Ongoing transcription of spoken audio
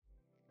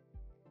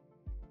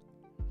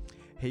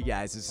Hey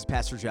guys, this is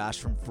Pastor Josh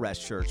from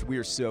Fresh Church. We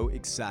are so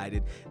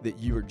excited that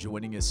you are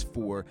joining us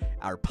for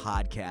our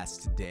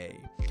podcast today.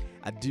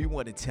 I do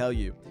want to tell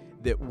you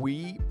that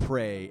we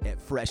pray at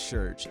Fresh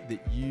Church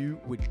that you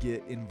would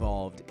get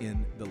involved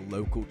in the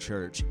local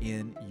church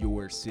in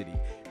your city.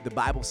 The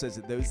Bible says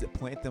that those that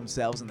plant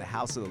themselves in the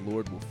house of the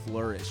Lord will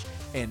flourish.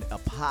 And a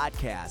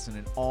podcast and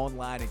an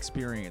online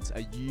experience,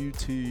 a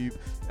YouTube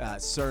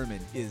sermon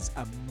is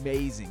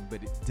amazing,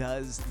 but it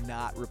does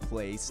not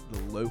replace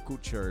the local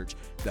church,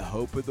 the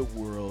hope of the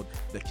world,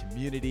 the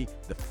community,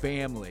 the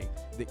family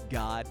that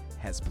God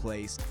has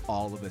placed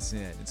all of us in.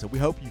 And so we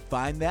hope you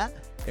find that,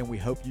 and we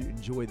hope you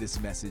enjoy this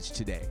message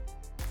today.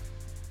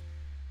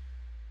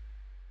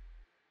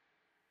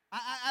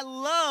 I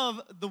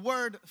love the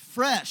word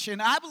fresh, and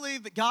I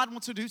believe that God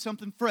wants to do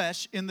something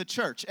fresh in the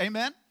church.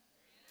 Amen?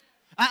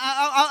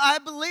 I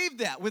believe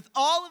that with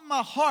all of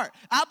my heart.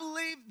 I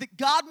believe that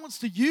God wants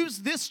to use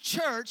this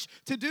church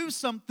to do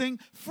something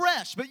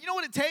fresh. But you know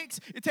what it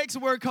takes? It takes a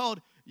word called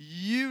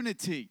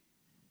unity.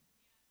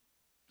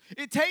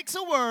 It takes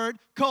a word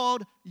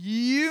called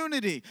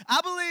unity. I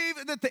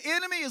believe that the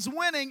enemy is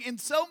winning in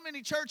so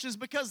many churches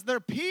because the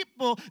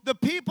people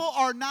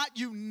are not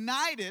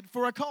united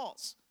for a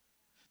cause.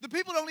 The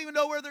people don't even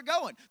know where they're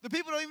going. The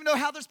people don't even know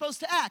how they're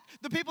supposed to act.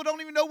 The people don't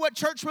even know what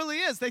church really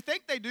is. They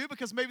think they do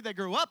because maybe they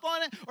grew up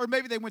on it, or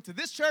maybe they went to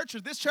this church or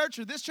this church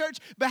or this church.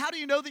 But how do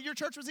you know that your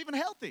church was even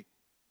healthy?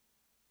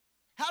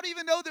 How do you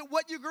even know that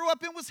what you grew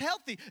up in was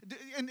healthy?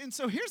 And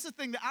so here's the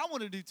thing that I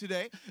want to do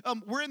today.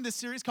 We're in this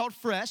series called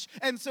Fresh.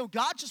 And so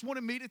God just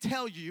wanted me to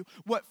tell you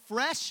what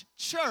Fresh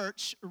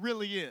Church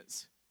really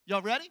is.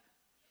 Y'all ready?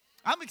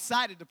 I'm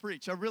excited to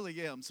preach. I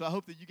really am. So I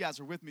hope that you guys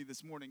are with me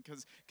this morning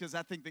because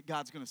I think that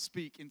God's going to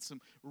speak in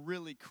some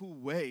really cool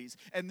ways.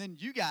 And then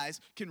you guys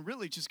can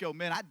really just go,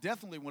 man, I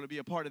definitely want to be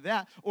a part of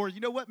that. Or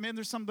you know what, man,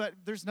 there's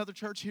another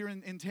church here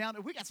in town.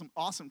 We got some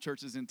awesome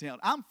churches in town.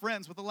 I'm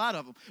friends with a lot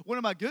of them. One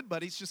of my good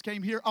buddies just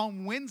came here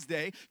on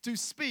Wednesday to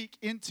speak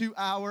into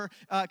our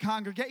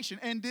congregation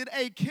and did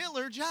a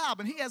killer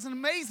job. And he has an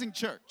amazing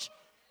church.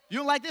 You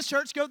don't like this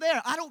church? Go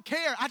there. I don't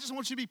care. I just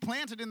want you to be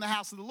planted in the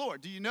house of the Lord.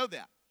 Do you know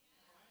that?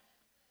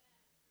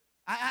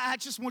 I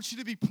just want you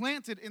to be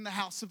planted in the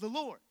house of the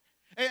Lord.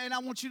 And I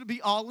want you to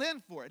be all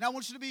in for it. And I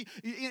want you to be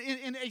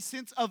in a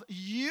sense of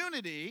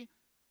unity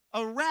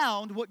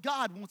around what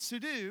God wants to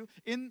do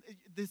in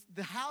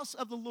the house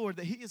of the Lord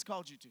that He has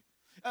called you to.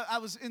 I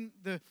was in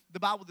the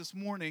Bible this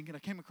morning, and I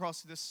came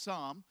across this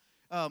psalm.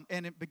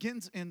 And it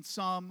begins in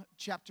Psalm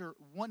chapter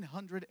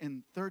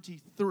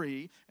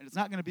 133. And it's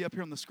not going to be up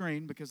here on the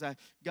screen because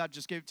God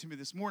just gave it to me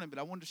this morning, but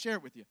I wanted to share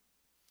it with you.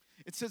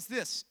 It says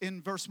this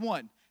in verse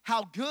 1.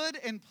 How good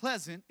and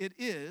pleasant it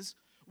is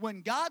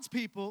when God's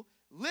people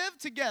live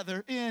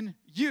together in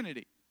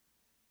unity.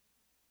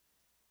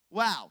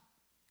 Wow.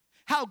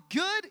 How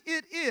good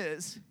it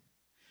is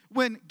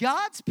when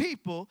God's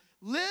people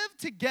live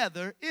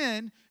together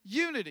in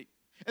unity.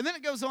 And then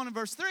it goes on in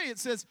verse 3. It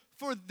says,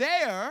 for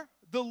there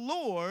the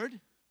Lord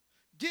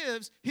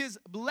gives His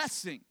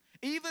blessing,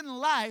 even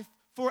life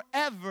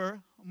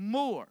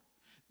forevermore.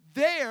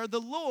 There, the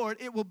Lord,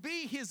 it will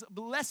be His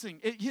blessing.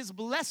 His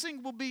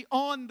blessing will be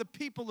on the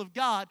people of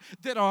God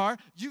that are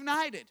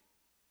united.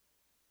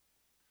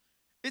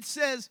 It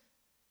says,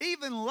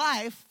 even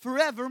life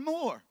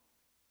forevermore.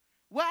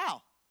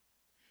 Wow.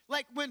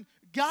 Like when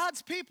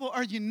God's people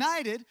are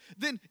united,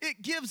 then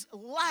it gives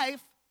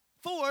life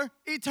for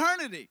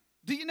eternity.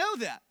 Do you know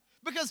that?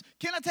 Because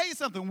can I tell you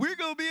something? We're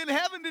going to be in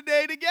heaven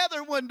today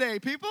together one day,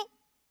 people.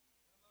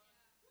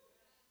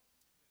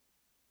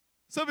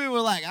 Some people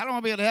are like, I don't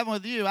want to be in heaven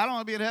with you. I don't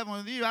want to be in heaven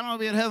with you. I don't want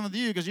to be in heaven with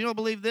you because you don't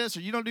believe this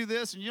or you don't do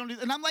this and you don't do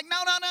that. And I'm like, no.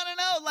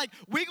 Like,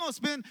 we're going to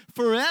spend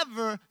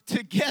forever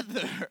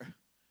together.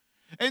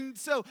 And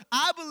so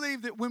I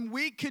believe that when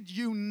we could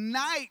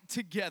unite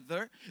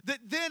together, that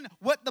then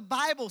what the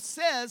Bible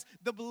says,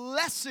 the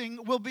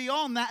blessing will be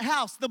on that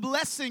house. The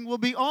blessing will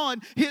be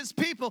on His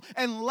people.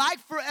 And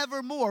life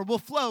forevermore will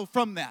flow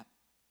from that.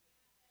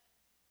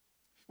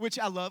 Which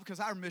I love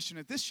because our mission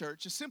at this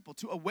church is simple,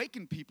 to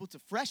awaken people to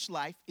fresh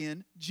life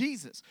in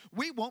Jesus.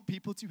 We want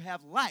people to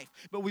have life,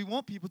 but we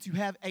want people to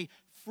have a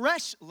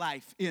fresh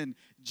life in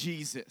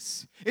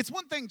Jesus. It's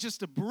one thing just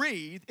to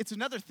breathe. It's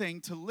another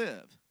thing to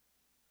live.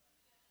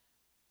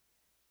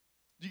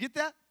 Do you get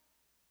that?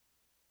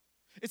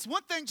 It's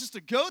one thing just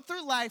to go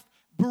through life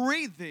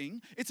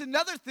breathing. It's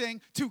another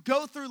thing to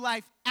go through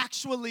life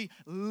actually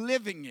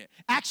living it,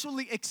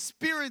 actually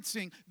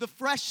experiencing the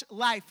fresh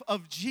life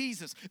of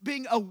Jesus,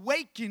 being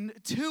awakened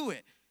to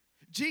it.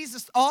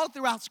 Jesus, all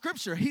throughout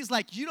Scripture, He's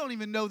like, you don't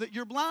even know that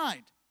you're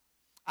blind.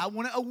 I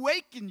want to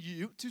awaken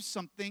you to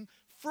something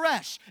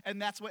fresh.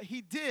 And that's what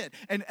He did.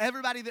 And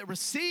everybody that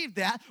received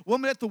that,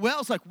 woman at the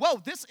well is like,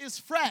 whoa, this is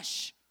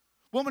fresh.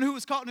 Woman who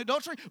was caught in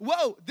adultery,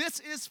 whoa,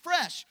 this is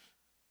fresh.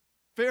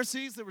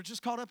 Pharisees that were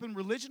just caught up in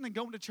religion and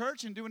going to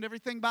church and doing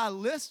everything by a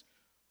list.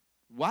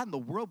 Why in the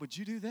world would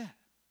you do that?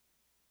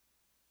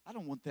 I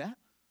don't want that.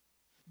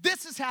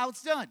 This is how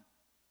it's done.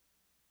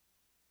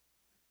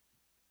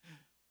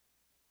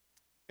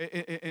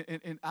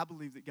 And I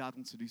believe that God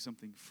wants to do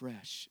something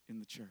fresh in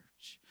the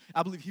church.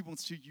 I believe he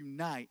wants to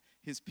unite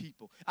his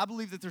people. I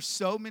believe that there's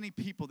so many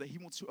people that he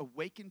wants to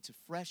awaken to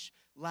fresh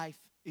life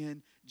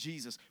in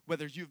Jesus.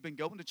 Whether you've been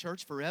going to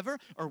church forever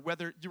or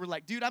whether you were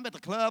like, dude, I'm at the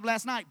club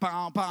last night.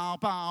 Bum, bum,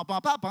 bum,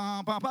 bum, bum,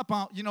 bum, bum, bum,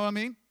 bum. You know what I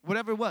mean?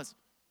 Whatever it was.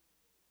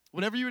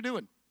 Whatever you were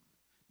doing.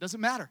 Doesn't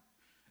matter.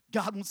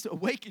 God wants to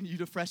awaken you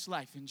to fresh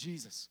life in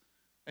Jesus.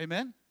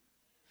 Amen?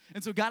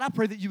 And so, God, I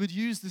pray that you would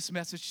use this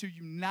message to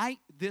unite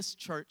this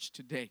church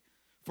today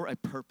for a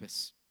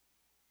purpose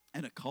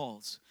and a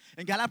cause.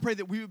 And God, I pray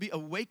that we would be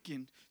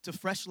awakened to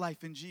fresh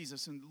life in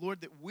Jesus. And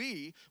Lord, that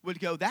we would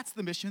go, that's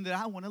the mission that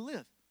I want to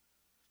live.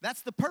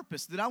 That's the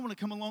purpose that I want to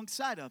come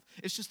alongside of.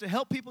 It's just to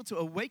help people, to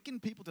awaken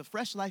people to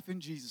fresh life in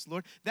Jesus.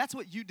 Lord, that's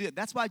what you did.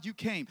 That's why you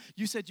came.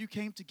 You said you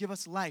came to give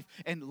us life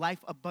and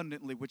life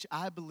abundantly, which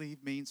I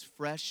believe means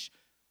fresh,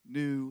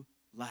 new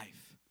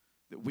life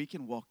that we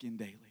can walk in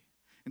daily.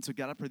 And so,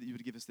 God, I pray that you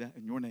would give us that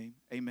in your name.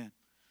 Amen.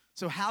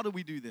 So how do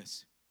we do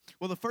this?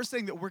 Well, the first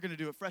thing that we're going to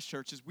do at Fresh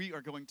Church is we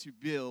are going to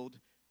build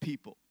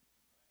people.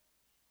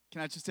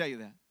 Can I just tell you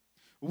that?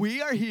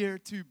 We are here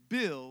to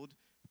build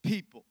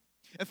people.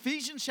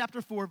 Ephesians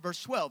chapter 4,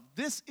 verse 12.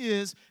 This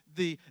is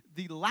the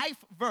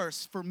life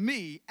verse for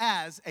me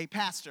as a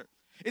pastor.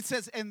 It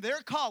says, and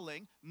their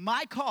calling,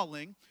 my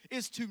calling,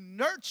 is to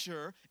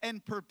nurture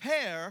and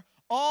prepare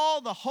all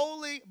the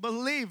holy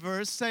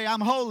believers. Say,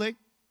 I'm holy,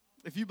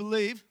 if you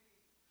believe.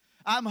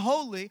 I'm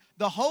holy,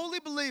 the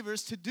holy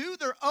believers to do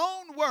their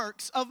own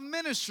works of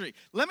ministry.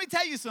 Let me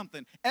tell you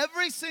something.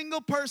 Every single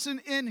person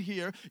in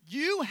here,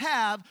 you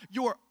have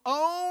your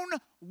own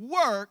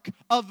work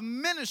of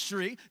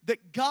ministry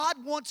that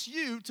God wants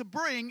you to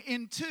bring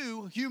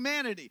into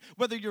humanity.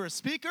 Whether you're a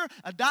speaker,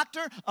 a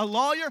doctor, a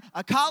lawyer,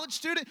 a college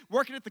student,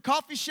 working at the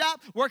coffee shop,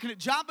 working at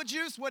Jamba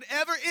Juice,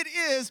 whatever it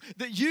is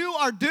that you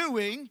are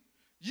doing,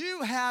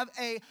 you have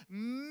a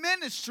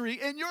ministry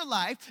in your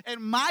life, and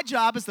my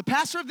job as the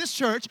pastor of this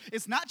church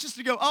is not just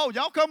to go, oh,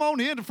 y'all come on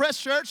in to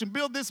Fresh Church and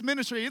build this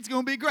ministry. It's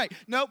going to be great.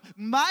 Nope.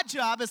 My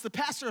job as the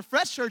pastor of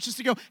Fresh Church is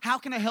to go, how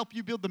can I help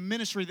you build the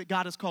ministry that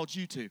God has called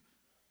you to?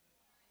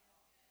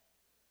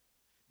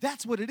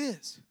 That's what it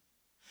is.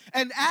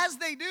 And as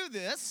they do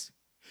this,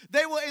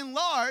 they will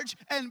enlarge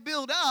and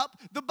build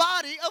up the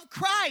body of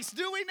Christ.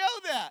 Do we know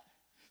that?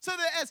 So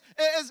that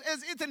as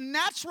it's a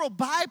natural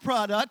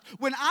byproduct,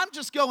 when I'm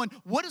just going,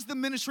 what is the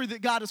ministry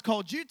that God has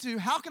called you to?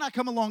 How can I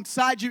come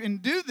alongside you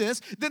and do this?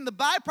 Then the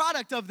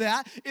byproduct of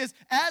that is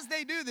as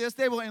they do this,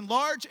 they will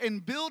enlarge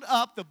and build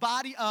up the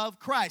body of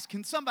Christ.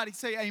 Can somebody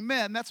say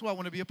amen? That's what I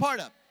want to be a part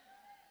of.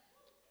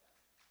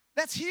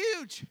 That's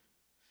huge.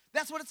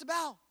 That's what it's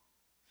about.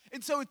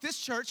 And so at this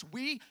church,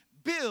 we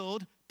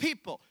build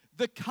people.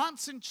 The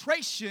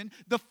concentration,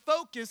 the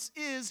focus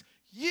is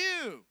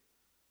you.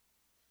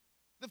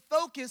 The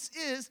focus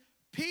is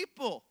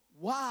people.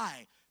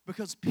 Why?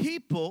 Because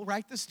people,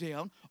 write this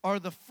down, are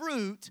the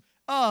fruit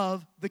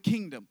of the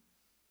kingdom.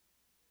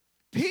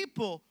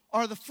 People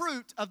are the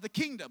fruit of the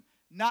kingdom,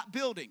 not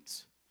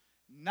buildings,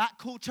 not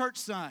cool church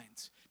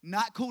signs,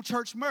 not cool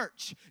church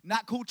merch,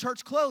 not cool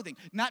church clothing,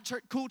 not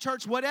cool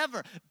church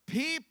whatever.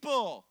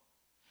 People.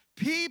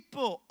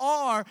 People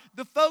are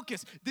the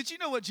focus. Did you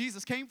know what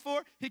Jesus came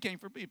for? He came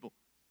for people.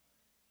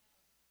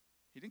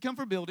 He didn't come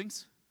for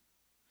buildings.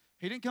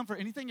 He didn't come for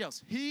anything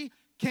else. He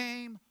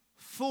came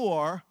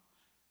for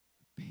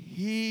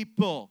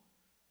people.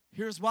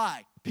 Here's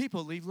why.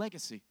 People leave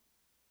legacy.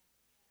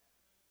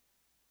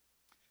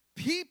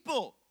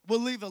 People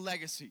will leave a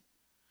legacy.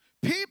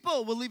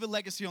 People will leave a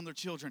legacy on their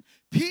children.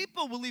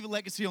 People will leave a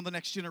legacy on the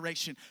next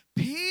generation.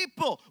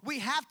 People. We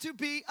have to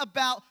be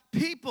about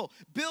people.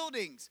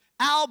 Buildings,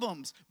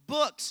 albums,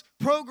 books,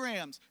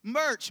 programs,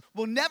 merch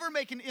will never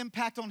make an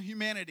impact on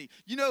humanity.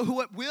 You know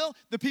who it will?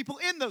 The people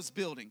in those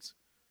buildings.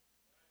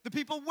 The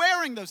people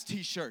wearing those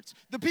t-shirts,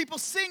 the people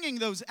singing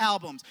those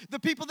albums, the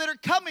people that are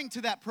coming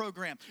to that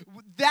program.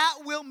 That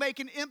will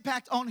make an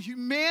impact on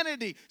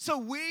humanity. So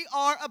we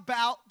are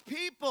about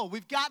people.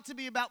 We've got to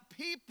be about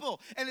people.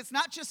 And it's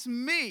not just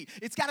me.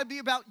 It's got to be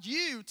about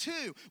you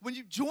too. When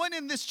you join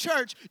in this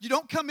church, you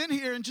don't come in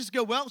here and just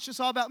go, well, it's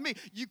just all about me.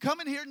 You come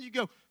in here and you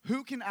go,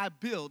 who can I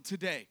build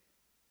today?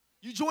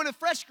 You join a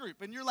Fresh group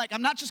and you're like,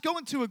 I'm not just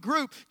going to a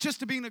group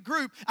just to be in a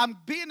group. I'm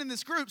being in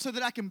this group so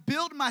that I can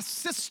build my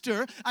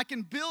sister, I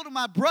can build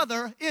my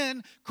brother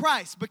in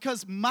Christ,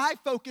 because my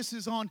focus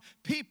is on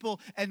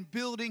people and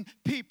building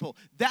people.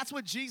 That's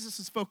what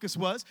Jesus' focus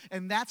was,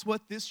 and that's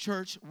what this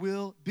church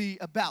will be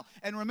about.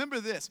 And remember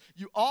this,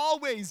 you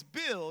always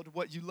build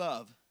what you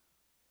love.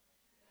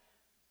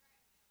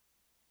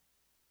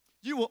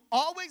 You will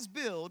always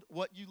build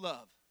what you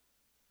love.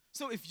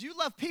 So if you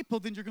love people,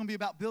 then you're going to be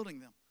about building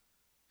them.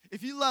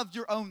 If you love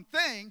your own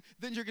thing,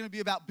 then you're going to be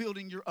about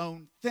building your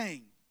own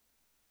thing.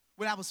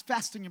 When I was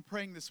fasting and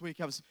praying this week,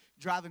 I was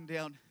driving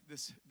down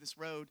this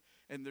road,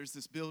 and there's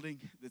this building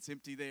that's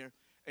empty there.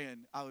 And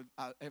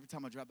every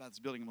time I drive by this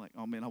building, I'm like,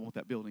 oh, man, I want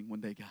that building one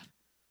day, God.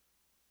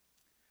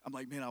 I'm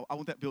like, man, I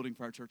want that building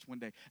for our church one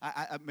day.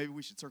 Maybe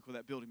we should circle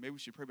that building. Maybe we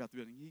should pray about the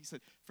building. He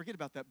said, forget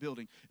about that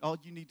building. All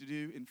you need to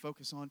do and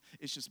focus on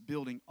is just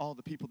building all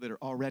the people that are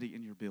already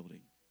in your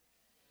building.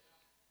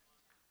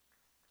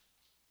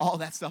 All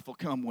that stuff will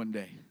come one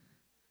day.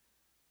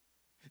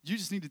 You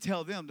just need to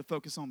tell them to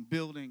focus on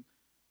building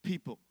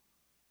people.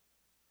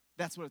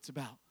 That's what it's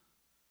about.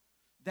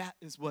 That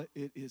is what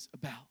it is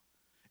about.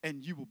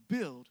 And you will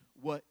build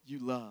what you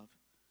love.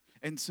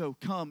 And so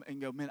come and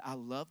go, man, I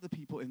love the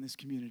people in this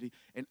community,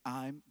 and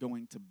I'm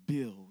going to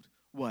build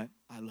what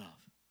I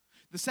love.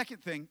 The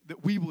second thing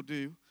that we will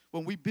do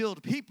when we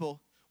build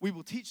people, we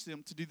will teach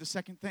them to do the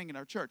second thing in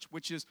our church,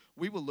 which is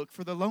we will look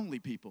for the lonely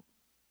people.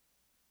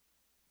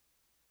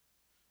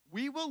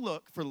 We will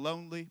look for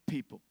lonely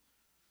people.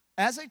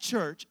 As a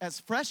church, as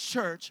Fresh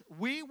Church,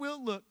 we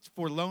will look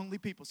for lonely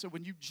people. So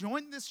when you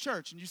join this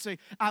church and you say,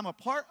 I'm a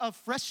part of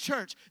Fresh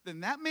Church, then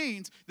that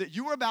means that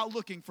you are about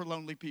looking for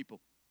lonely people.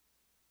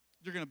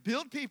 You're going to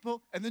build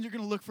people, and then you're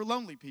going to look for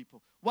lonely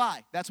people.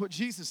 Why? That's what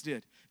Jesus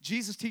did.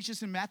 Jesus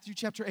teaches in Matthew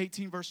chapter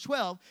 18, verse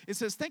 12. It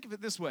says, think of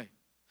it this way.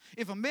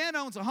 If a man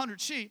owns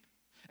 100 sheep,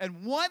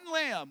 and one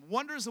lamb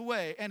wanders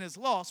away and is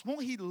lost,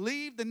 won't he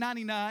leave the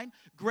 99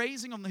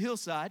 grazing on the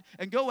hillside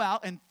and go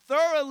out and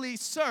thoroughly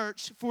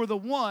search for the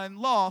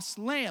one lost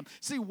lamb?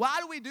 See, why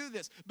do we do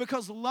this?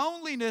 Because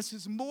loneliness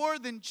is more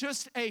than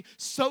just a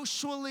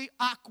socially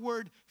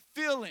awkward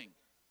feeling.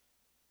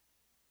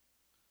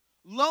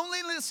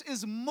 Loneliness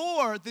is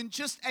more than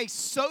just a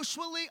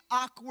socially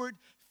awkward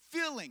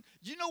feeling.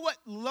 You know what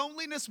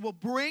loneliness will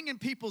bring in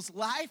people's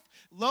life?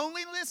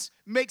 Loneliness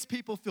makes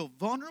people feel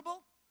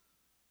vulnerable,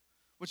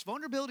 which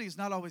vulnerability is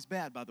not always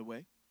bad, by the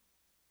way.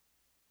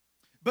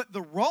 But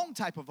the wrong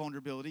type of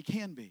vulnerability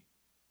can be.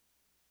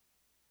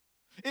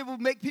 It will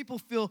make people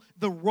feel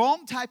the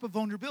wrong type of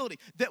vulnerability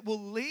that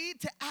will lead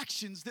to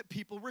actions that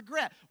people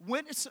regret.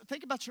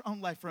 Think about your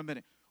own life for a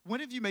minute.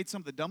 When have you made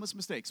some of the dumbest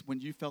mistakes? When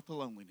you felt the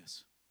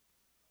loneliness.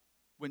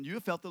 When you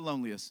have felt the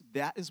loneliest,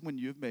 that is when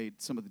you have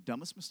made some of the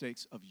dumbest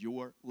mistakes of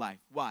your life.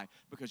 Why?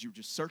 Because you were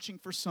just searching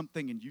for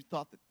something and you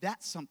thought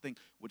that something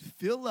would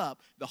fill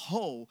up the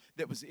hole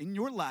that was in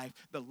your life,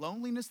 the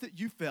loneliness that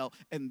you felt,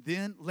 and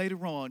then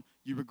later on,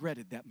 you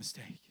regretted that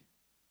mistake.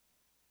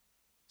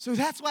 So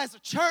that's why as a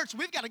church,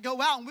 we've got to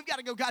go out and we've got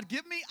to go, God,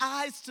 give me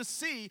eyes to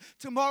see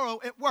tomorrow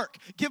at work.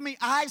 Give me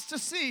eyes to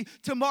see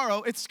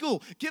tomorrow at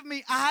school. Give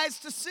me eyes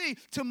to see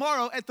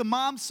tomorrow at the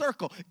mom's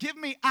circle. Give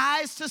me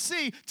eyes to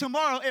see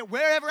tomorrow at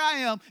wherever I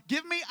am.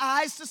 Give me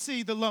eyes to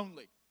see the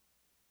lonely.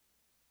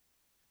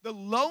 The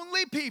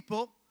lonely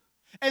people,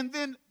 and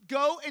then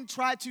go and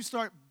try to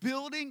start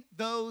building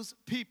those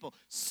people.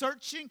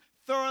 Searching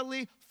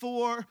thoroughly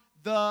for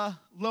the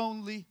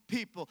lonely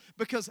people,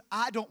 because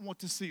I don't want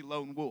to see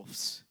lone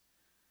wolves.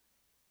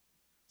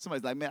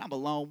 Somebody's like, man, I'm a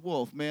lone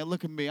wolf, man.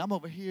 Look at me. I'm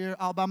over here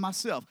all by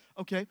myself.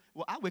 Okay,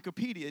 well, I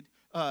Wikipedia'd.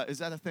 Is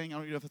that a thing? I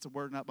don't know if it's a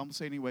word or not, but I'm going to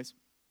say it anyways.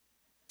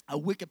 I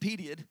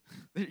Wikipedia'd.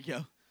 There you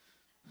go.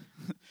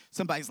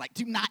 Somebody's like,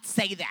 do not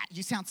say that.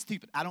 You sound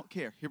stupid. I don't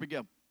care. Here we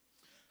go.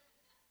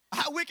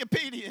 I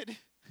Wikipedia'd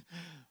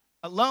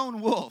a lone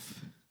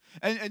wolf.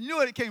 And you know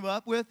what it came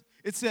up with?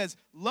 It says,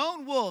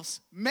 lone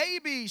wolves may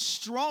be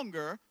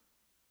stronger,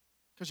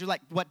 because you're like,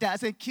 what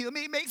doesn't kill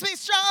me makes me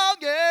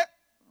stronger.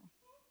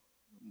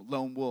 I'm a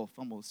lone wolf.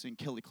 I'm going to sing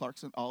Kelly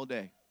Clarkson all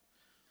day.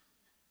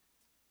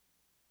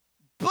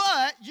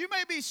 But you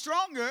may be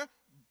stronger,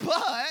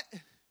 but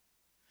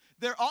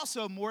they're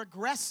also more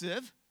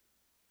aggressive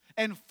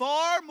and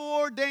far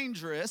more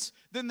dangerous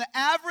than the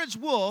average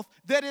wolf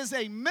that is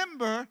a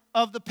member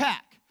of the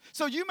pack.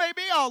 So you may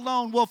be all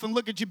lone wolf and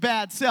look at your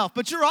bad self,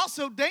 but you're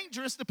also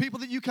dangerous to people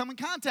that you come in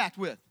contact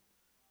with.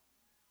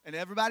 And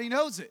everybody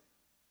knows it.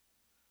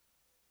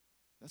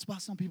 That's why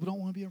some people don't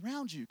want to be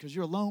around you, because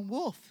you're a lone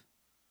wolf.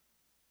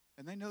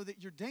 And they know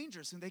that you're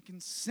dangerous and they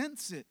can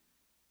sense it.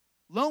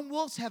 Lone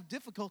wolves have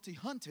difficulty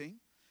hunting,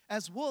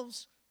 as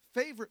wolves'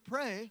 favorite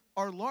prey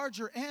are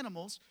larger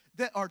animals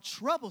that are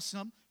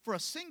troublesome for a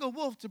single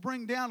wolf to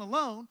bring down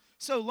alone.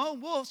 So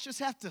lone wolves just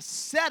have to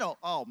settle.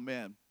 Oh,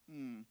 man.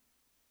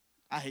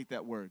 I hate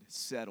that word,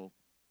 settle.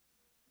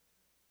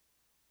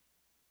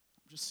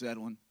 I'm just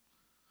settling.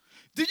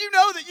 Do you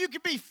know that you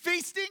could be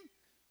feasting?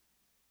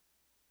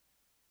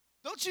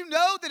 Don't you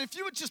know that if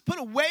you would just put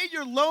away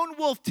your lone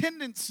wolf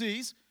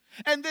tendencies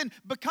and then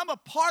become a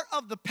part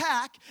of the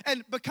pack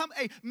and become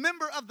a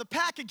member of the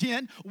pack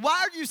again, why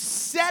are you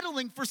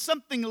settling for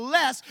something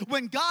less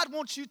when God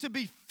wants you to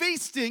be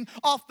feasting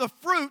off the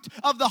fruit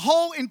of the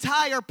whole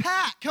entire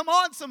pack? Come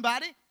on,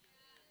 somebody.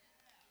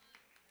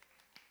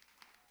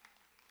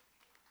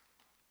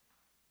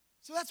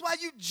 So that's why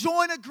you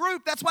join a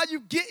group. That's why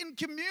you get in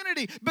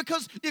community.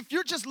 Because if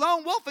you're just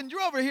lone wolf and you're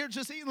over here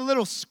just eating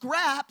little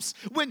scraps,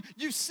 when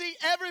you see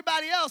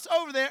everybody else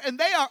over there and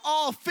they are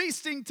all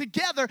feasting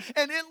together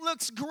and it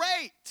looks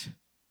great.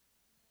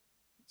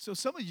 So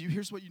some of you,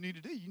 here's what you need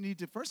to do. You need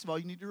to, first of all,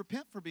 you need to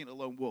repent for being a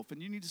lone wolf.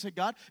 And you need to say,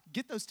 God,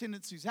 get those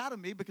tendencies out of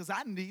me because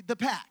I need the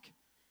pack.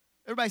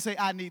 Everybody say,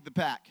 I need the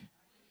pack.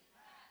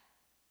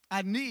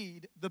 I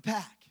need the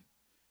pack.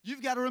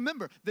 You've got to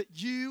remember that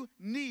you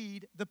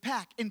need the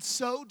pack, and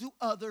so do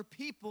other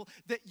people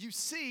that you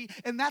see,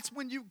 and that's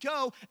when you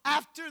go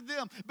after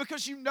them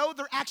because you know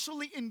they're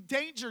actually in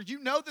danger. You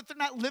know that they're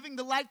not living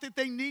the life that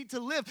they need to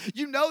live.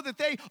 You know that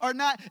they are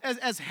not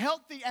as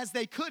healthy as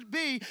they could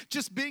be,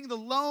 just being the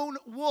lone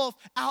wolf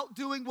out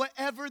doing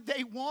whatever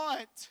they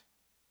want.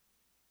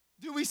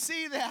 Do we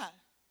see that?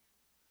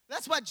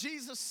 That's why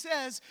Jesus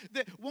says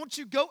that won't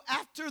you go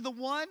after the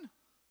one?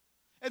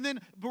 And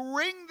then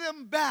bring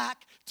them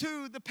back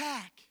to the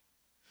pack,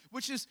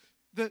 which is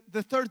the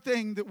third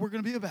thing that we're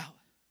going to be about.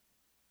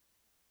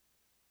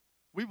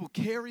 We will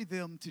carry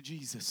them to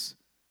Jesus.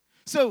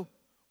 So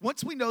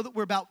once we know that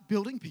we're about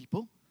building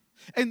people,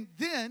 and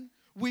then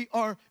we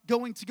are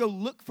going to go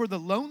look for the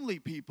lonely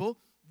people,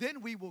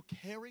 then we will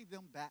carry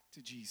them back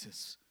to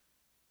Jesus.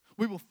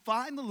 We will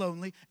find the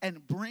lonely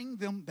and bring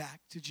them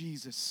back to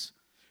Jesus.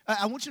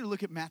 I want you to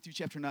look at Matthew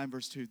chapter 9,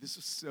 verse 2. This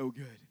is so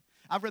good.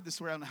 I've read this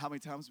story, I don't know how many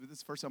times, but this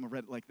is the first time I've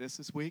read it like this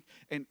week,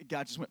 and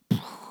God just went,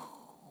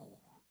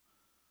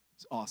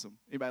 it's awesome.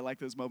 Anybody like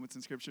those moments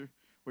in Scripture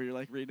where you're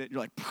like reading it, and you're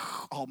like,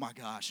 oh my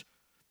gosh.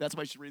 That's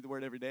why you should read the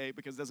Word every day,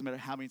 because it doesn't matter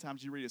how many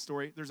times you read a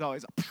story, there's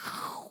always a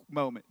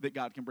moment that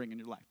God can bring in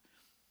your life.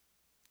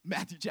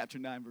 Matthew chapter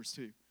 9, verse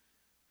 2.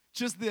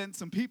 Just then,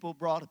 some people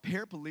brought a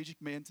paraplegic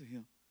man to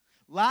him,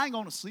 lying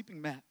on a sleeping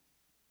mat.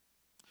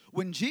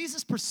 When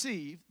Jesus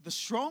perceived the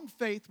strong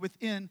faith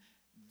within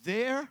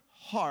their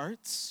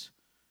hearts,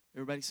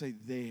 everybody say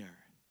there.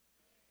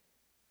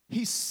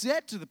 He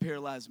said to the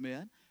paralyzed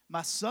man,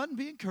 my son,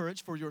 be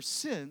encouraged, for your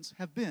sins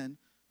have been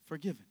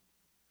forgiven.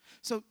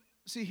 So,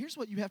 see, here's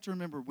what you have to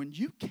remember. When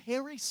you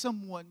carry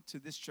someone to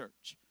this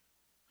church,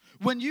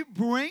 when you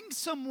bring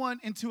someone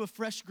into a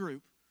fresh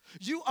group,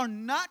 you are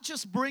not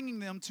just bringing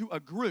them to a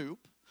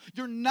group.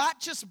 You're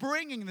not just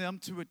bringing them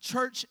to a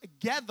church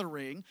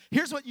gathering.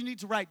 Here's what you need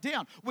to write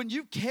down. When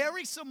you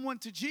carry someone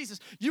to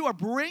Jesus, you are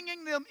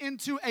bringing them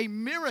into a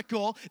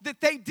miracle that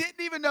they didn't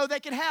even know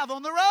they could have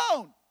on their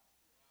own.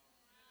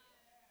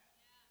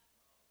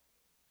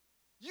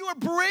 You are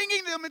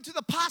bringing them into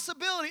the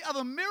possibility of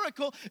a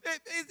miracle.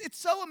 It's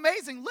so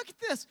amazing. Look at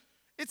this.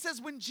 It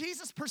says, when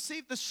Jesus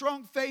perceived the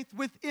strong faith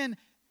within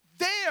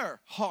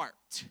their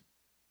heart,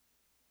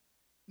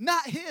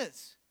 not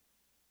his.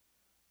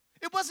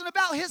 It wasn't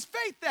about his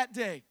faith that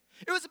day.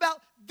 It was about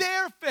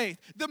their faith.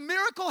 The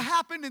miracle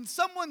happened in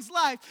someone's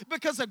life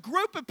because a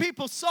group of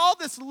people saw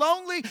this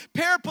lonely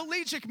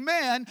paraplegic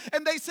man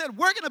and they said,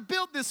 we're going to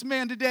build this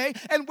man today.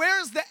 And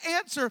where is the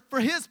answer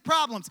for his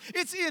problems?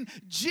 It's in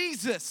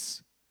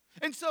Jesus.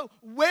 And so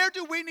where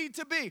do we need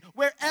to be?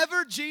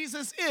 Wherever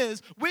Jesus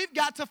is, we've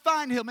got to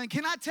find him. And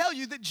can I tell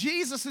you that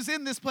Jesus is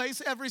in this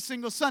place every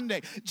single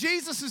Sunday?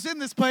 Jesus is in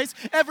this place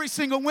every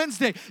single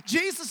Wednesday.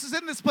 Jesus is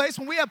in this place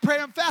when we have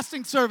prayer and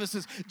fasting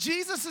services.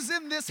 Jesus is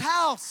in this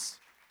house.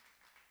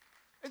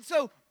 And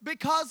so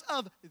because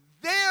of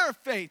their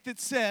faith, it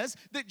says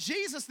that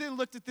Jesus then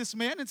looked at this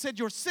man and said,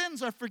 your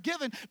sins are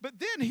forgiven. But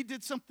then he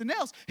did something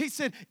else. He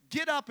said,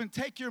 get up and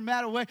take your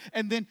mat away,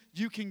 and then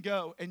you can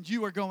go, and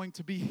you are going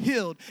to be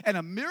healed. And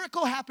a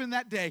miracle happened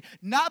that day,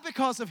 not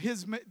because of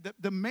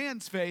the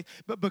man's faith,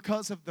 but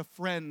because of the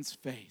friend's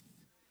faith.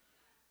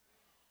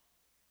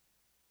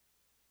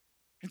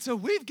 And so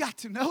we've got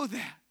to know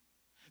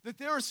that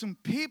there are some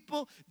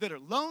people that are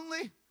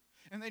lonely,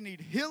 and they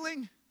need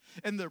healing,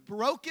 and they're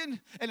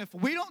broken, and if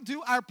we don't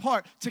do our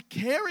part to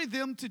carry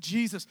them to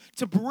Jesus,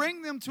 to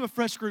bring them to a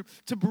fresh group,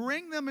 to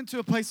bring them into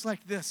a place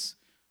like this,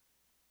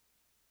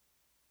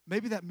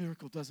 maybe that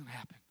miracle doesn't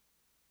happen.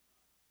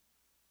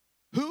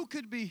 Who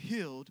could be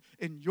healed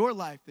in your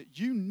life that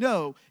you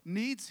know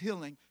needs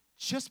healing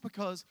just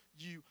because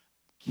you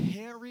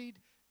carried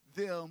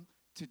them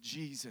to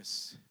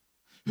Jesus?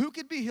 Who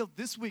could be healed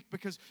this week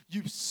because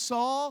you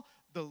saw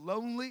the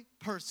lonely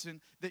person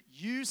that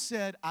you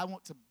said, I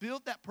want to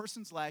build that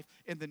person's life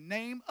in the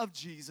name of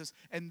Jesus,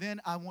 and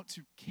then I want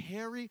to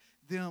carry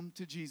them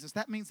to Jesus?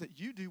 That means that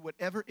you do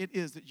whatever it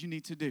is that you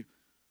need to do.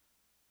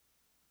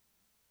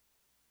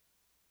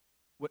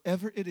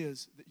 Whatever it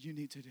is that you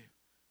need to do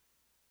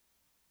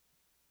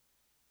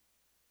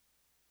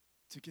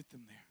to get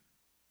them there.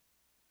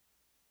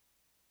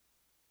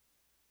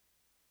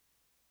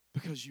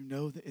 Because you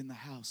know that in the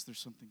house there's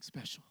something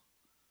special.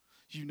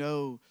 You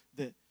know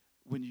that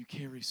when you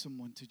carry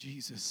someone to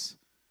Jesus,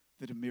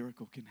 that a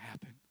miracle can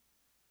happen.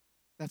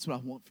 That's what I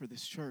want for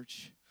this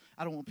church.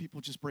 I don't want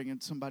people just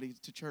bringing somebody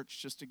to church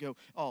just to go,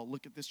 oh,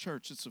 look at this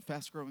church. It's a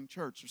fast-growing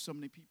church. There's so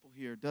many people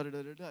here.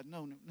 Da-da-da-da-da.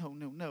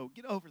 No.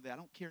 Get over that. I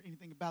don't care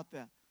anything about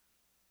that.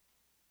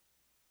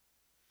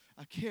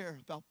 I care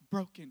about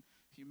broken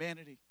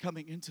humanity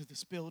coming into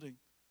this building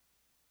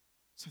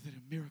so that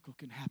a miracle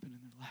can happen in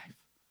their life.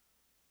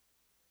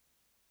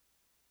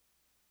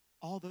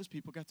 All those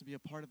people got to be a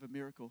part of a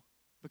miracle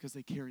because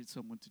they carried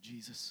someone to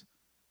Jesus.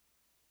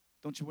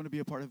 Don't you want to be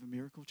a part of a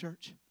miracle,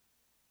 church?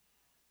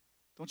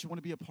 Don't you want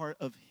to be a part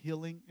of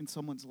healing in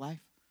someone's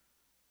life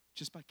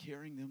just by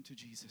carrying them to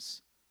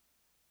Jesus?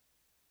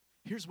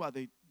 Here's why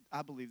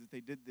I believe that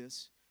they did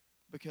this.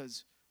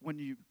 Because when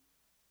you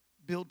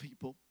build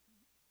people,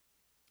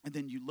 and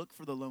then you look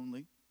for the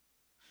lonely,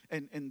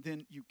 and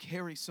then you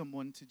carry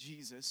someone to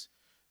Jesus,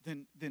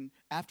 then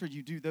after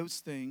you do those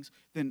things,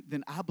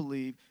 then I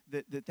believe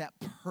that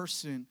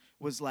person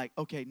was like,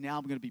 okay, now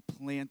I'm going to be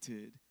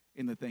planted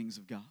in the things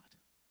of God.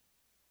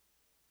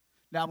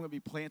 Now I'm going to be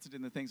planted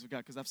in the things of God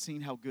because I've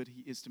seen how good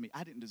he is to me.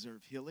 I didn't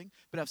deserve healing,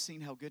 but I've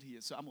seen how good he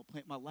is. So I'm going to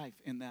plant my life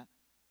in that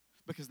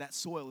because that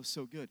soil is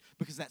so good,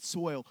 because that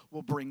soil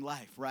will bring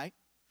life, right?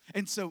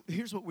 And so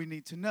here's what we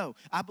need to know.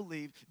 I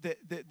believe that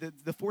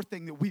the fourth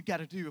thing that we've got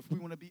to do if we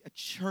want to be a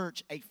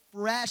church, a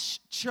fresh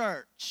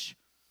church,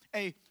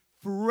 a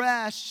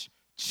fresh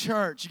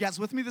church. You guys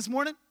with me this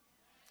morning?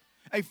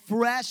 A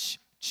fresh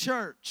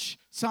church.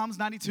 Psalms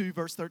 92,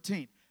 verse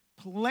 13.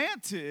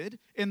 Planted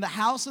in the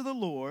house of the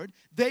Lord,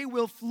 they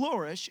will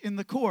flourish in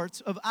the courts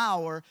of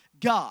our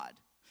God.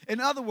 In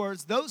other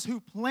words, those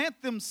who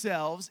plant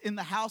themselves in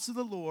the house of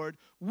the Lord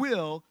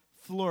will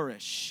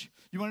flourish.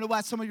 You want to know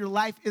why some of your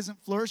life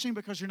isn't flourishing?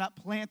 Because you're not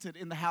planted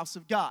in the house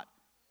of God.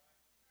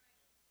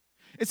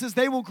 It says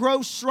they will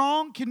grow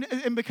strong,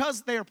 and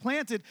because they are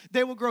planted,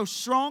 they will grow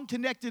strong,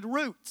 connected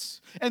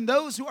roots. And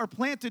those who are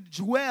planted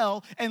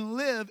dwell and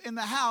live in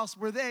the house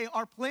where they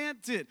are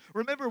planted.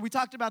 Remember, we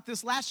talked about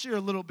this last year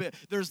a little bit.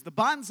 There's the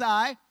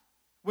bonsai,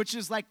 which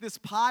is like this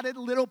potted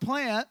little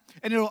plant,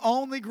 and it'll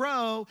only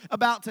grow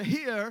about to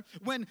here.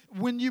 When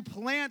you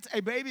plant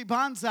a baby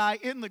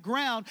bonsai in the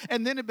ground,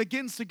 and then it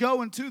begins to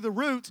go into the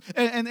roots,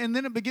 and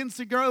then it begins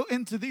to grow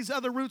into these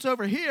other roots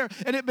over here,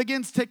 and it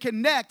begins to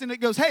connect, and it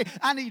goes, hey,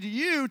 I need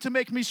you to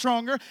make me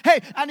stronger. Hey,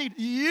 I need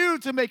you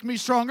to make me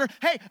stronger.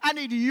 Hey, I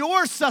need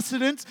your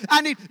sustenance. I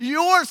need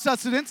your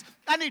sustenance.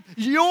 I need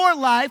your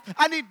life.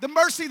 I need the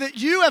mercy that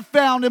you have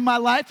found in my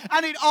life.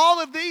 I need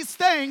all of these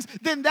things.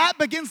 Then that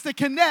begins to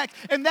connect.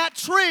 And that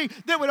tree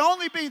that would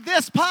only be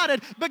this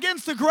potted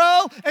begins to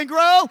grow and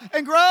grow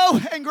and grow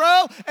and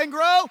grow and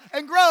grow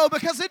and grow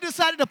because it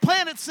decided to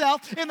plant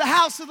itself in the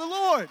house of the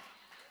Lord.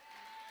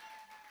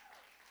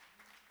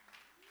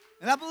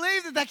 And I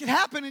believe that can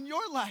happen in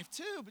your life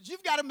too, but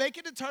you've got to make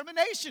a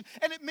determination.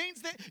 And it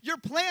means that you're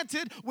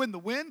planted when the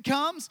wind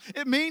comes.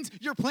 It means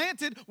you're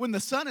planted when the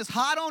sun is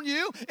hot on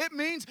you. It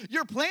means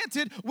you're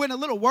planted when a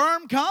little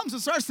worm comes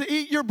and starts to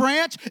eat your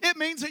branch. It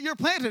means that you're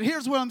planted.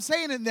 Here's what I'm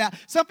saying in that.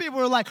 Some people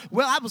are like,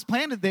 well, I was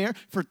planted there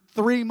for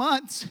 3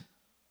 months.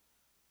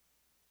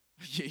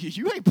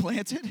 You ain't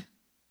planted.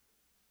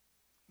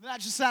 Then I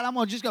just decided I'm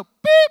going to just go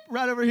beep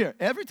right over here.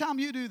 Every time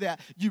you do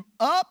that, you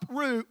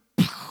uproot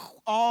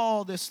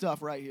all this stuff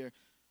right here,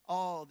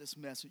 all this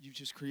mess that you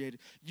just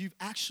created. You've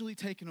actually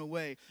taken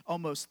away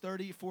almost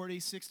 30, 40,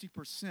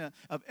 60%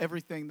 of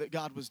everything that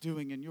God was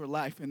doing in your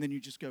life, and then you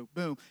just go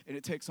boom, and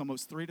it takes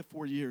almost 3 to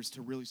 4 years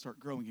to really start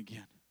growing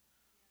again.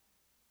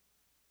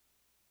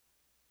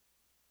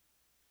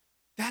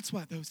 That's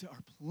why those that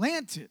are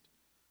planted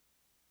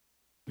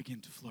begin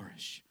to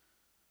flourish.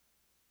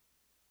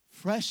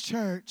 Fresh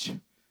church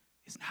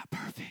is not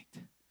perfect.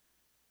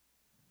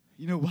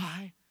 You know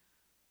why?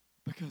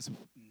 Because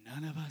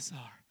none of us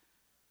are.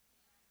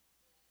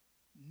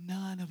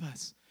 None of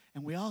us.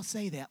 And we all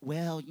say that,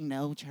 well, you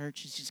know,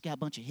 church has just got a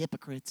bunch of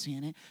hypocrites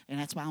in it, and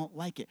that's why I don't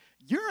like it.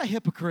 You're a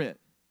hypocrite.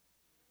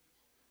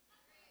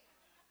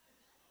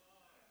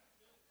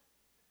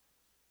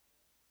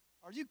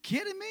 Are you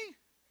kidding me?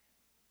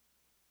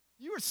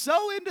 You are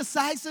so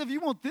indecisive. You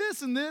want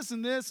this and this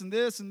and this and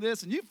this and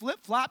this, and you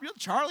flip-flop. You're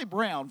Charlie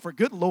Brown, for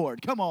good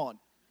Lord. Come on.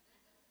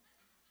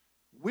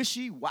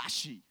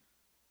 Wishy-washy.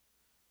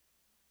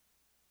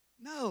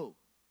 No.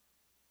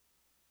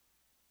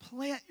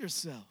 Plant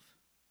yourself.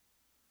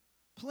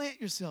 Plant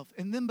yourself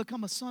and then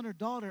become a son or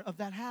daughter of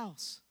that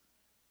house.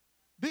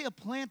 Be a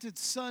planted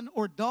son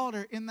or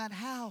daughter in that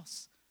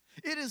house.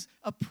 It is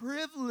a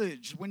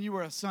privilege when you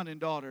are a son and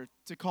daughter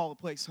to call a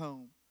place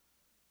home.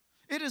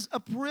 It is a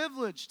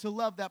privilege to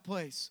love that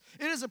place.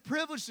 It is a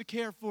privilege to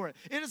care for it.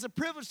 It is a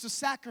privilege to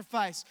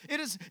sacrifice. It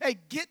is a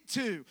get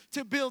to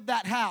build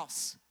that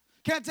house.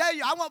 Can I tell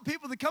you, I want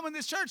people to come in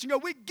this church and go,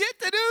 we get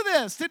to do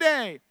this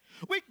today.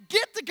 We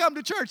get to come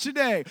to church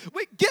today.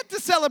 We get to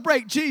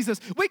celebrate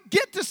Jesus. We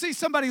get to see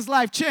somebody's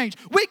life change.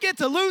 We get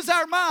to lose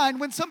our mind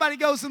when somebody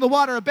goes in the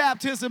water of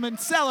baptism and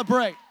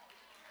celebrate.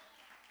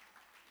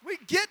 We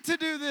get to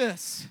do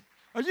this.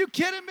 Are you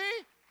kidding me?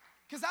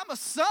 Because I'm a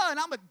son,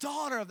 I'm a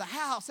daughter of the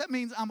house. That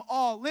means I'm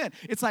all in.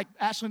 It's like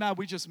Ashley and I,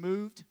 we just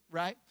moved,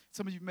 right?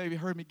 Some of you maybe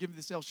heard me give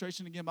this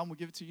illustration again, but I'm going to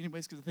give it to you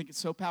anyways because I think it's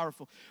so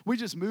powerful. We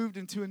just moved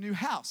into a new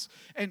house,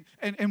 and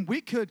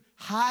we could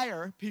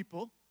hire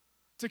people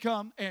to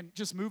come and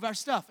just move our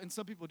stuff. And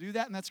some people do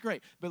that, and that's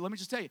great. But let me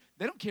just tell you,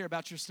 they don't care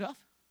about your stuff.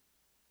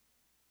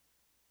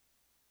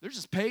 They're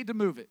just paid to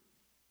move it.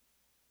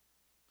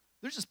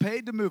 They're just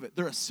paid to move it.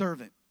 They're a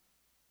servant.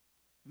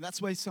 And that's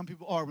the way some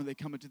people are when they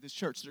come into this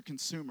church. They're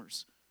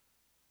consumers.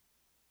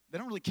 They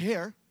don't really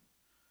care.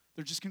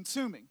 They're just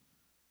consuming.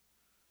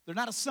 They're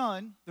not a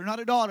son. They're not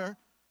a daughter.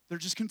 They're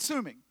just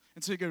consuming.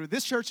 And so you go to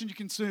this church and you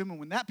consume, and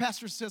when that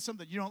pastor says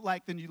something that you don't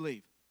like, then you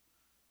leave.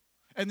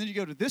 And then you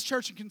go to this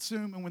church and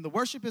consume, and when the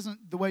worship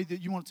isn't the way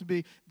that you want it to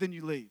be, then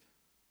you leave.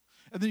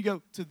 And then you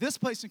go to this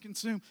place and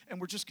consume,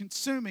 and we're just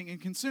consuming and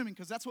consuming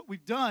because that's what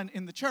we've done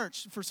in the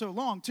church for so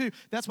long, too.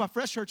 That's why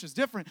Fresh Church is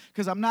different,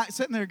 because I'm not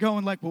sitting there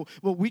going like, well,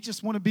 we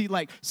just want to be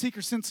like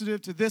seeker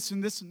sensitive to this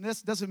and this and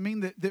this. Doesn't mean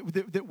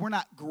that we're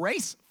not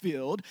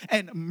grace-filled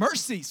and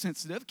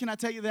mercy-sensitive. Can I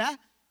tell you that?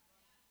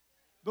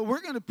 But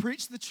we're going to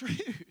preach the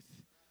truth.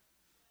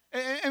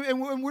 And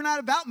we're not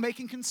about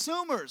making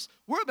consumers.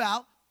 We're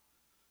about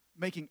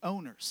making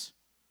owners.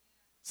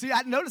 See,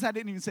 I notice I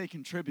didn't even say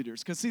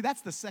contributors, because, see,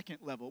 that's the second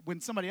level. When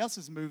somebody else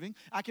is moving,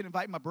 I can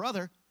invite my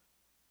brother,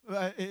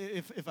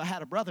 if I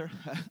had a brother.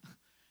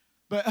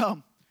 But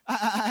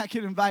I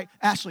could invite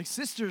Ashley's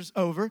sisters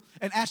over,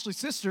 and Ashley's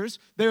sisters,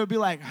 they would be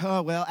like,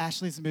 oh, well,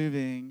 Ashley's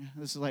moving.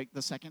 This is like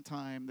the second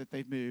time that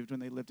they've moved when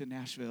they lived in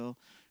Nashville.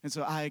 And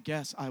so I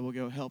guess I will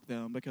go help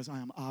them because I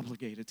am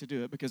obligated to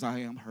do it because I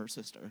am her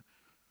sister.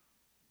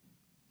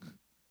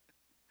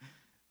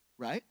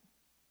 Right?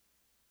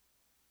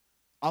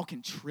 I'll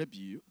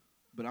contribute,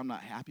 but I'm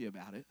not happy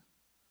about it.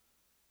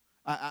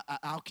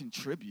 I'll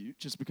contribute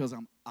just because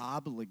I'm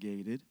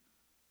obligated.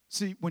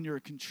 See, when you're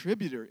a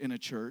contributor in a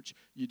church,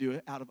 you do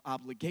it out of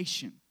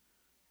obligation.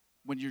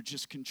 When you're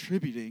just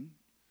contributing,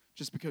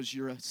 just because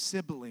you're a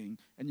sibling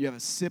and you have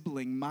a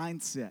sibling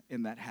mindset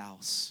in that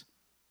house.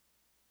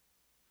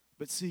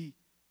 But see,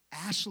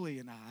 Ashley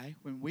and I,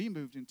 when we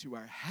moved into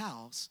our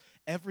house,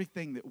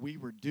 everything that we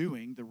were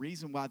doing, the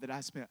reason why that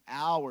I spent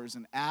hours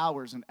and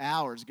hours and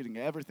hours getting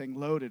everything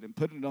loaded and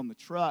putting it on the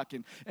truck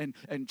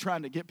and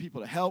trying to get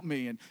people to help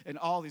me and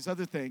all these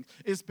other things,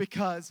 is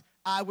because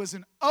I was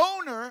an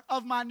owner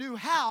of my new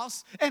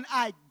house and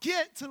I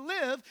get to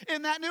live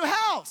in that new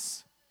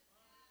house.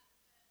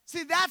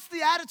 See, that's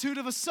the attitude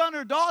of a son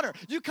or daughter.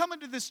 You come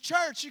into this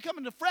church, you come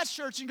into Fresh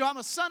Church and go, I'm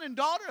a son and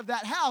daughter of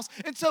that house.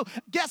 And so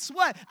guess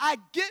what? I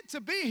get to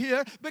be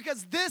here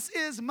because this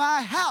is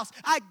my house.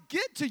 I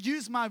get to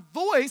use my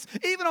voice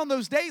even on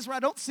those days where I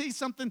don't see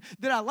something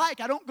that I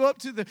like. I don't go up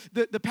to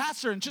the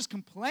pastor and just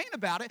complain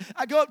about it.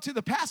 I go up to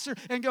the pastor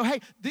and go, hey,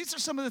 these are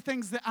some of the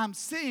things that I'm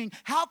seeing.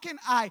 How can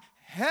I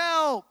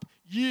help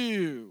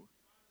you?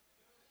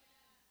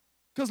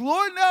 Because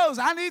Lord knows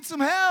I need some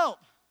help.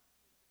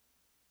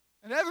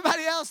 And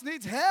everybody else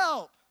needs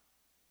help.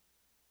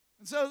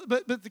 And so,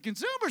 but the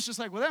consumer's just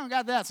like, well, they don't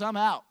got that, so I'm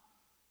out.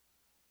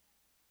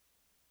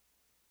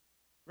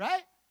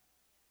 Right?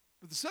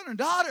 But the son and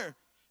daughter,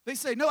 they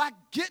say, no, I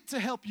get to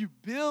help you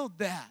build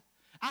that.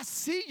 I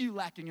see you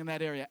lacking in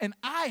that area, and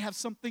I have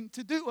something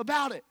to do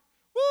about it.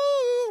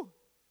 Woo!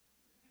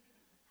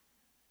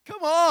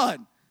 Come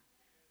on.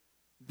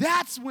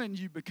 That's when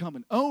you become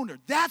an owner.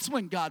 That's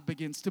when God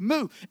begins to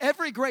move.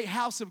 Every great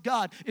house of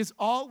God is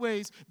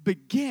always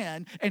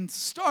began and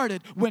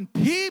started when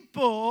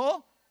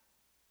people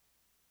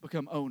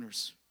become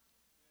owners.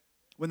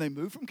 When they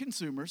move from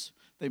consumers,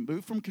 they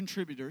move from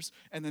contributors,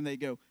 and then they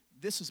go,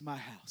 this is my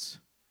house.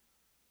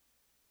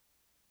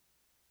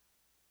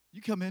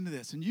 You come into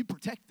this and you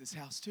protect this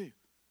house too.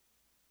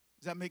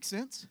 Does that make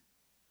sense?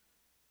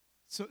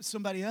 So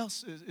somebody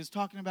else is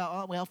talking about,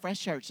 oh, well, Fresh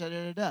Church,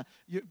 da-da-da-da.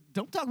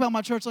 Don't talk about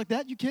my church like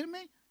that. You kidding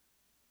me?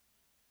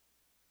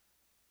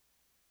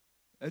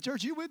 That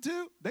church you went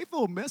to, they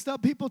full of messed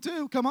up people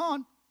too. Come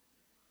on.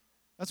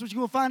 That's what you're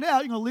going to find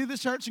out. You're going to leave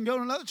this church and go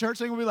to another church.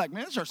 They're going to be like,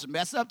 man, this church is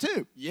messed up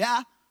too.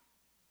 Yeah.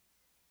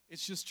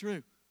 It's just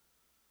true.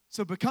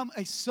 So become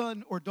a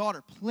son or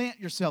daughter.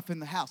 Plant yourself in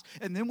the house.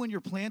 And then when you're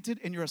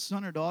planted and you're a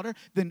son or daughter,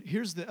 then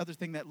here's the other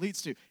thing that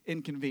leads to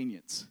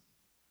inconvenience.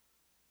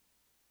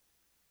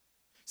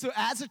 So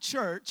as a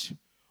church,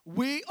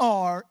 we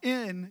are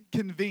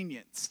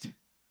inconvenienced.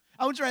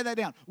 I want you to write that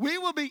down. We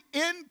will be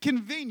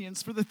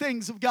inconvenienced for the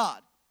things of God.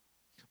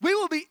 We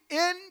will be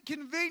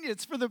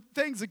inconvenienced for the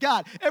things of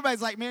God.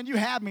 Everybody's like, man, you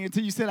had me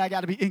until you said I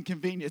got to be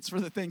inconvenienced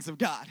for the things of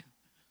God.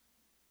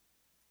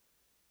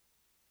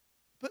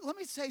 But let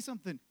me say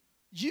something.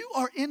 You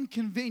are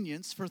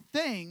inconvenienced for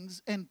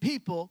things and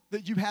people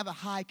that you have a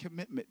high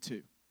commitment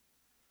to.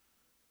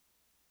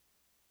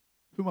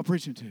 Who am I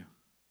preaching to?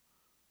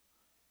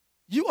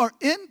 You are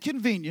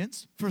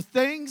inconvenienced for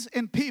things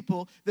and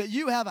people that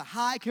you have a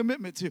high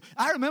commitment to.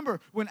 I remember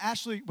when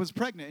Ashley was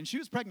pregnant, and she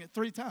was pregnant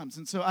 3 times,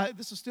 and so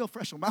this is still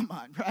fresh on my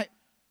mind, right?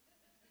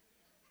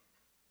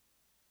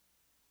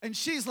 And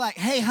she's like,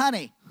 hey,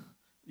 honey,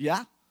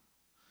 yeah,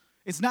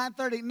 it's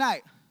 9:30 at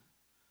night,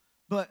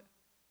 but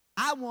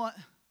I want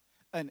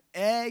an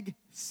egg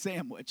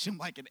sandwich. I'm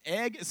like, an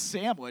egg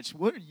sandwich?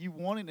 What are you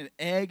wanting an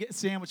egg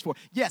sandwich for?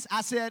 Yes,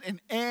 I said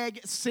an egg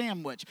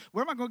sandwich.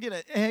 Where am I going to get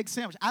an egg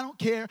sandwich? I don't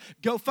care.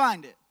 Go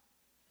find it.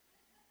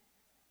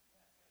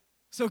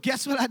 So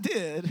guess what I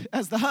did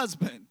as the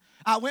husband?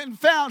 I went and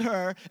found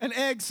her an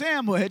egg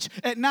sandwich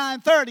at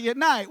 9:30 at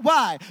night.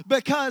 Why?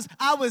 Because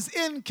I was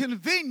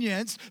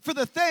inconvenienced for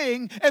the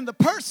thing and the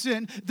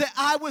person that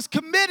I was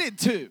committed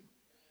to.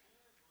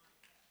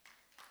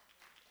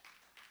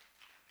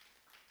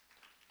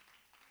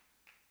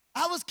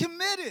 I was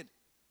committed.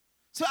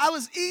 So I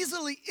was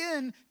easily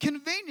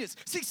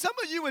inconvenienced. See, some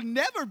of you would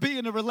never be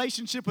in a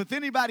relationship with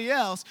anybody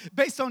else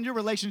based on your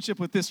relationship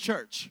with this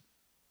church.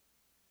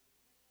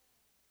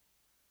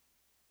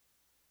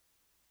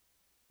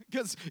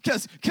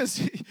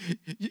 Because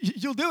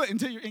you'll do it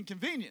until you're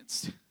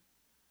inconvenienced.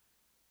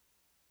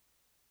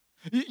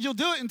 You'll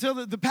do it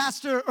until the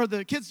pastor or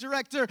the kids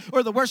director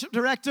or the worship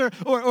director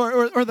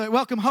or the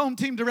welcome home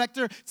team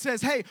director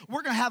says, hey,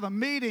 we're going to have a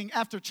meeting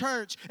after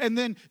church, and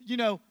then,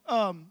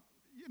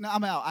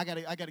 I'm out. I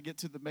gotta get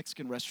to the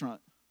Mexican restaurant.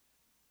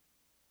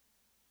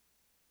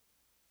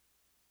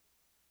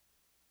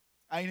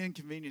 I ain't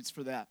inconvenienced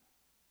for that.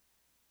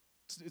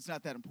 It's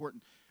not that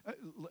important.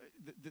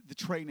 The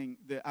training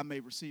that I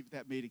may receive at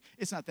that meeting,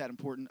 it's not that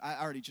important. I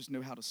already just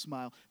know how to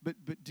smile. But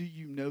do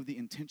you know the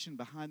intention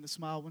behind the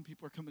smile when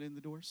people are coming in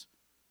the doors?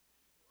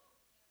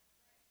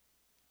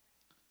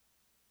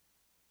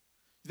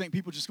 You think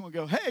people just going to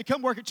go, hey,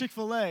 come work at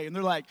Chick-fil-A? And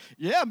they're like,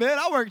 yeah, man,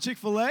 I'll work at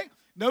Chick-fil-A.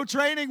 No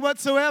training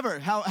whatsoever.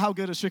 How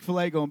good is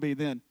Chick-fil-A going to be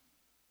then?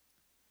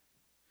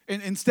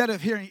 And instead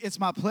of hearing, it's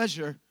my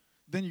pleasure,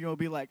 then you're going to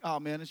be like, oh,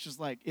 man, it's just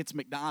like, it's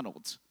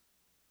McDonald's.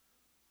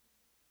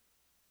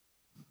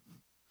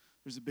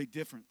 There's a big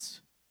difference.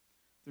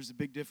 There's a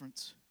big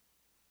difference.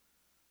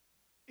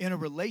 In a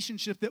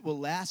relationship that will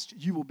last,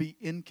 you will be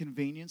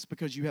inconvenienced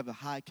because you have a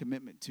high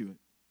commitment to it.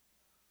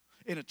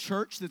 In a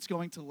church that's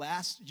going to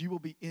last, you will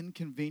be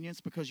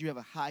inconvenienced because you have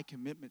a high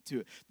commitment to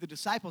it. The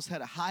disciples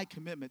had a high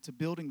commitment to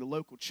building the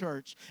local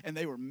church, and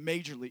they were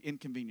majorly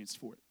inconvenienced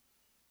for it.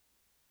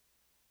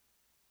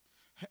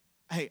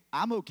 Hey,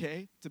 I'm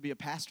okay to be a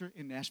pastor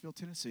in Nashville,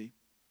 Tennessee,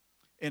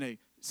 in a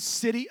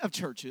city of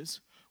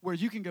churches where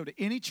you can go to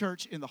any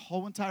church in the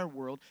whole entire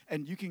world,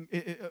 and you can,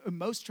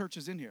 most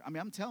churches in here, I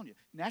mean, I'm telling you,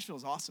 Nashville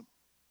is awesome.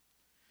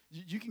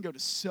 You can go to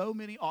so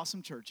many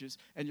awesome churches,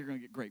 and you're going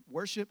to get great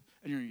worship,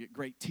 and you're going to get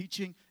great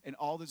teaching, and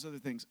all those other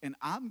things. And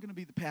I'm going to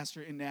be the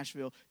pastor in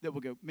Nashville that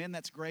will go, man,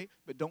 that's great,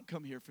 but don't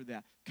come here for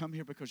that. Come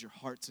here because your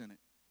heart's in it.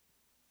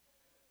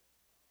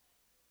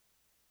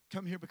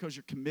 Come here because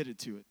you're committed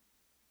to it.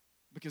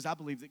 Because I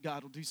believe that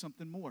God will do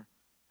something more.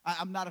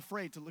 I'm not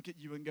afraid to look at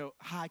you and go,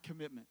 high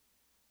commitment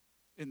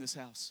in this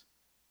house.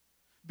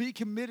 Be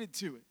committed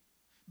to it.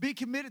 Be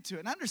committed to it.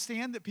 And I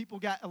understand that people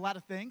got a lot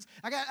of things.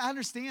 I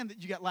understand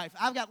that you got life.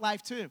 I've got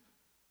life too.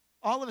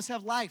 All of us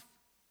have life.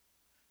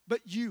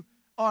 But you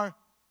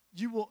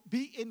will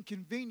be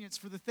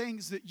inconvenienced for the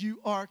things that you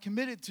are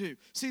committed to.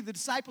 See, the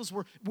disciples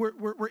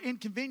were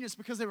inconvenienced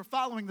because they were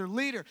following their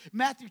leader.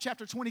 Matthew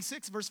chapter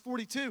 26, verse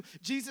 42,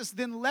 Jesus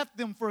then left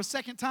them for a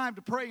second time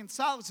to pray in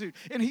solitude.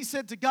 And he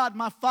said to God,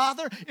 my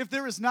Father, if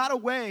there is not a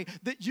way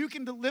that you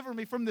can deliver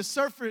me from this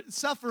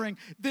suffering,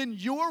 then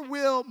your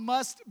will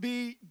must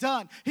be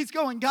done. He's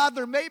going, God,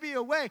 there may be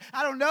a way.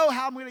 I don't know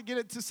how I'm going to get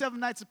it to 7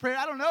 nights of prayer.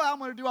 I don't know how I'm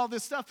going to do all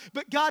this stuff.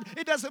 But God,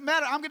 it doesn't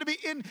matter. I'm going to be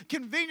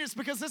inconvenienced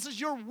because this is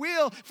your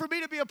will for me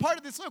to be a part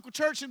of this local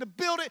church and to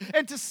build it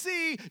and to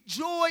see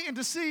joy and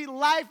to see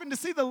life and to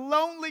see the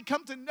lonely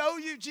come to know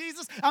you,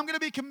 Jesus. I'm going to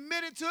be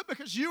committed to it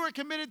because you are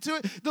committed to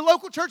it. The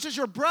local church is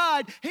your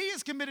bride. He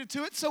is committed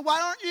to it, so why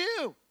aren't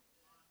you?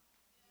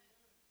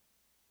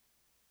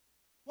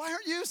 Why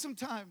aren't you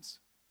sometimes?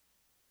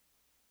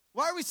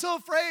 Why are we so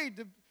afraid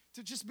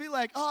to just be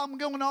like, oh, I'm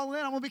going all in.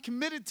 I'm going to be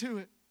committed to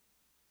it.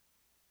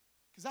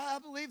 Because I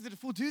believe that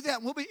if we'll do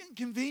that, we'll be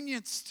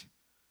inconvenienced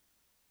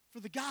for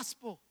the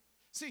gospel.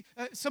 See,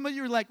 some of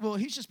you are like, well,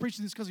 he's just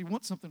preaching this because he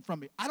wants something from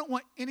me. I don't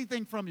want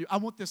anything from you. I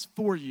want this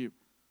for you.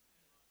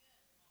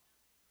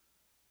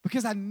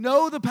 Because I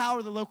know the power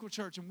of the local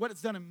church and what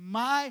it's done in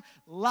my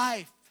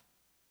life.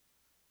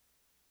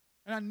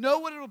 And I know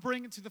what it'll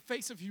bring into the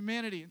face of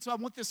humanity. And so I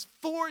want this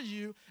for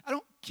you. I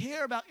don't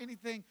care about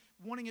anything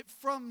wanting it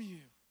from you.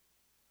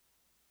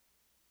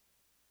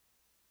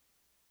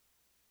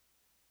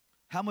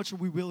 How much are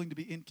we willing to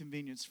be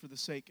inconvenienced for the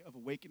sake of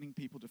awakening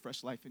people to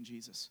fresh life in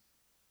Jesus?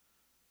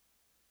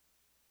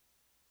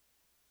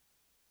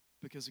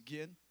 Because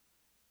again,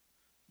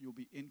 you'll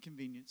be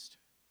inconvenienced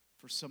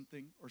for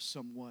something or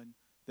someone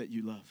that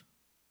you love.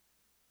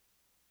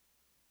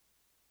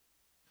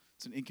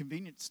 It's an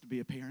inconvenience to be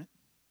a parent.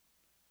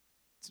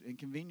 It's an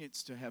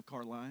inconvenience to have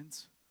car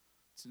lines.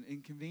 It's an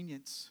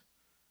inconvenience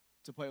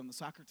to play on the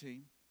soccer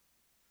team.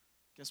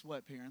 Guess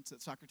what, parents?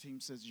 That soccer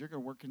team says, you're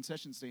going to work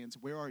concession stands.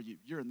 Where are you?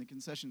 You're in the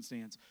concession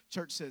stands.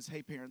 Church says,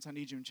 hey, parents, I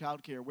need you in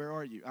childcare. Where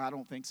are you? I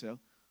don't think so.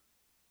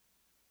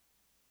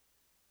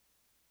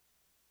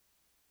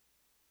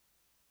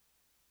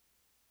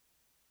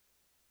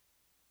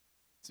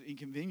 It's an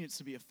inconvenience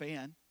to be a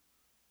fan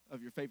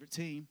of your favorite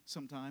team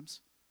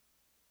sometimes.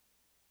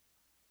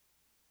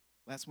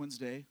 Last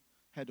Wednesday,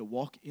 had to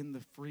walk in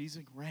the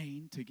freezing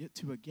rain to get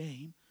to a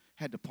game,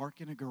 had to park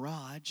in a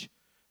garage,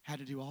 had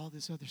to do all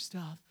this other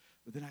stuff.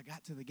 But then I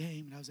got to the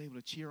game, and I was able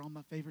to cheer on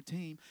my favorite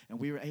team, and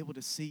we were able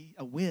to see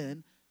a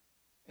win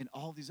and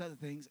all these other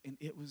things, and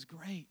it was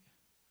great.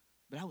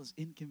 But I was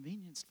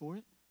inconvenienced for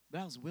it,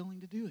 but I was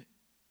willing to do it.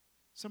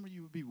 Some of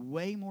you would be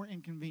way more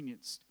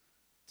inconvenienced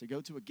to go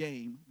to a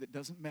game that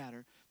doesn't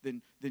matter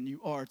than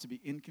you are to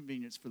be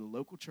inconvenienced for the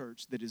local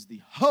church that is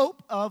the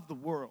hope of the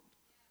world.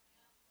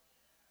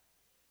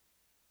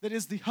 That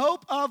is the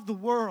hope of the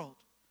world.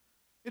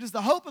 It is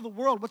the hope of the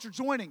world, what you're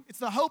joining. It's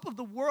the hope of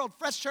the world.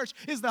 Fresh Church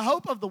is the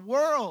hope of the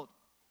world.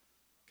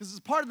 Because it's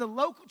part of the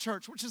local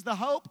church, which is the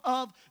hope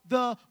of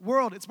the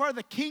world. It's part of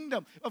the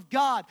kingdom of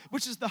God,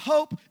 which is the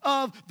hope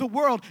of the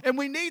world. And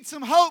we need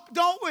some hope,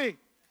 don't we?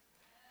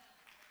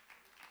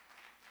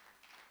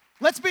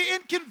 Let's be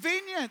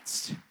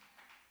inconvenienced.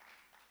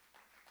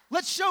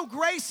 Let's show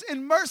grace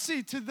and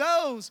mercy to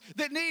those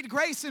that need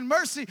grace and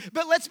mercy.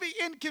 But let's be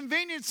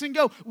inconvenienced and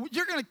go,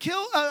 you're going to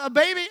kill a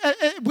baby?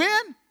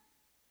 When?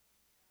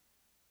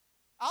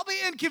 I'll be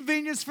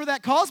inconvenienced for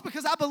that cause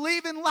because I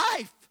believe in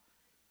life.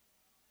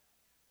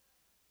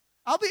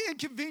 I'll be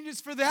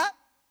inconvenienced for that.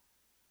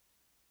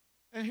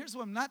 And here's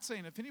what I'm not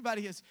saying. If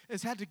anybody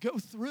has had to go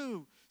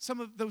through some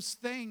of those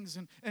things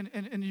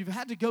and you've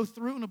had to go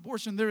through an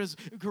abortion, there is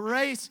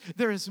grace,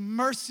 there is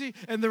mercy,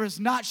 and there is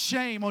not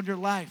shame on your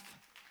life.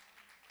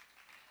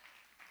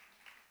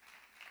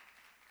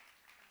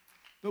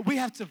 But we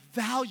have to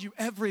value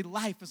every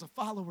life as a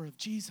follower of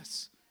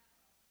Jesus.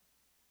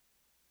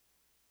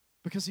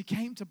 Because he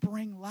came to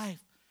bring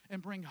life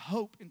and bring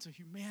hope into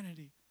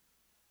humanity.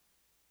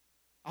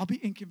 I'll be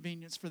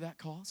inconvenienced for that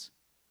cause.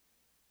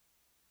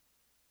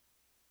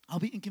 I'll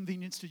be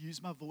inconvenienced to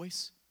use my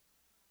voice.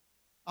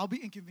 I'll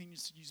be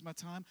inconvenienced to use my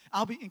time.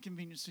 I'll be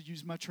inconvenienced to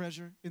use my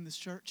treasure in this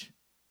church.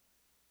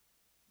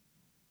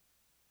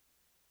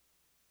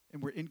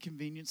 And we're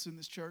inconvenienced in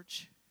this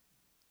church.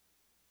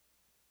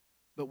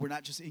 But we're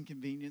not just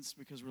inconvenienced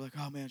because we're like,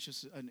 oh man, it's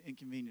just an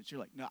inconvenience. You're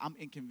like, no, I'm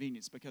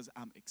inconvenienced because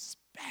I'm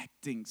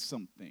expecting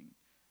something.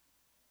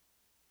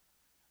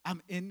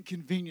 I'm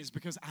inconvenienced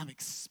because I'm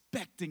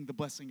expecting the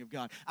blessing of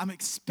God. I'm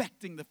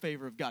expecting the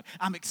favor of God.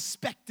 I'm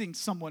expecting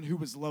someone who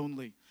is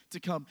lonely to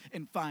come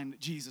and find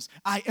Jesus.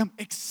 I am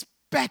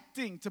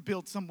expecting to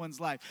build someone's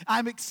life.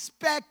 I'm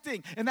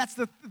expecting, and that's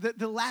the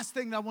last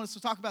thing that I want us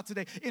to talk about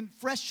today. In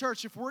Fresh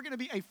Church, if we're going to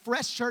be a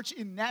fresh church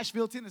in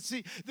Nashville,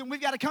 Tennessee, then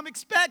we've got to come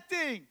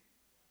expecting.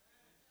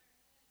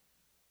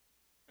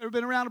 Ever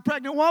been around a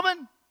pregnant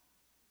woman?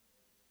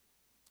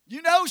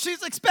 You know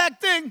she's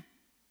expecting.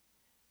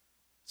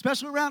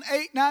 Especially around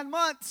 8-9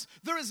 months.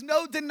 There is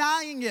no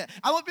denying it.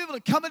 I want people to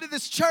come into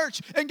this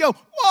church and go,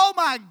 oh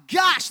my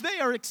gosh,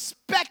 they are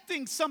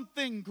expecting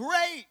something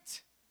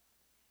great.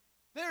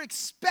 They're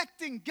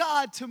expecting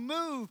God to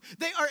move.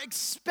 They are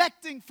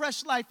expecting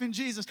fresh life in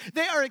Jesus.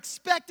 They are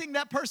expecting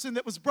that person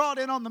that was brought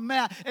in on the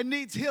mat and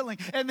needs healing.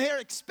 And they're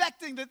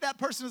expecting that that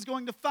person is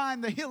going to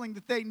find the healing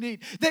that they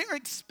need. They are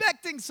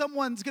expecting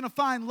someone's going to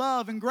find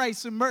love and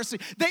grace and mercy.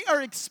 They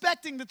are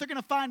expecting that they're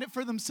going to find it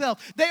for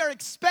themselves. They are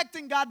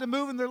expecting God to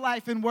move in their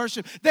life in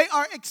worship. They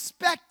are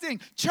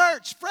expecting,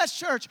 church, Fresh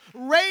Church,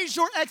 raise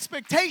your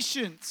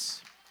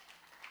expectations.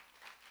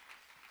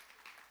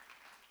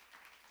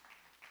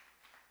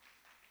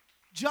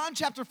 John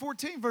chapter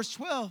 14, verse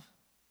 12.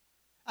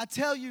 I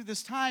tell you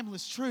this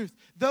timeless truth.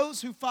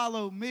 Those who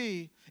follow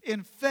me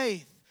in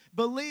faith,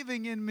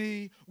 believing in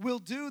me, will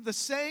do the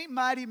same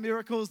mighty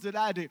miracles that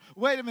I do.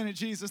 Wait a minute,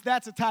 Jesus,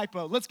 that's a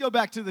typo. Let's go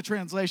back to the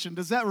translation.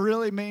 Does that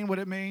really mean what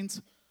it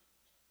means?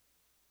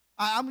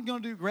 I'm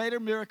going to do greater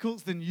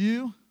miracles than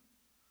you?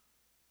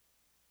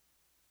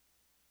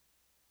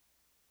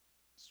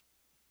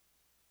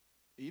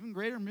 Even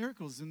greater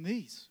miracles than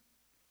these.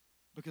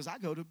 Because I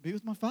go to be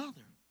with my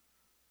Father.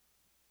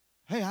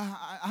 Hey,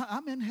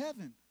 I'm in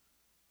heaven,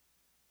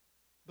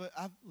 but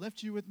I've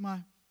left you with my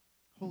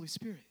Holy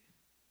Spirit.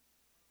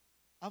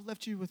 I've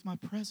left you with my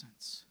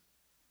presence.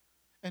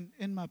 And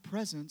in my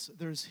presence,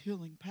 there's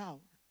healing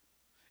power.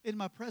 In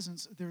my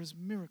presence, there's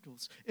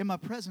miracles. In my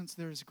presence,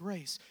 there's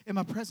grace. In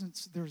my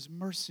presence, there's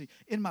mercy.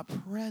 In my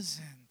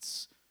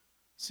presence.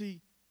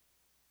 See,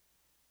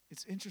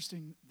 it's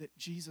interesting that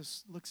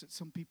Jesus looks at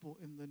some people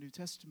in the New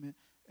Testament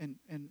and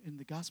in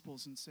the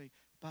Gospels and say,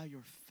 by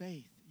your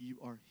faith, you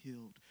are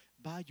healed.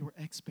 By your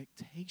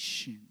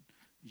expectation,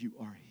 you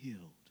are healed.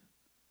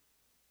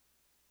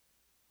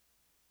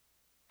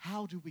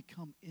 How do we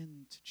come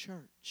into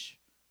church?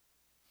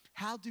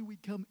 How do we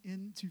come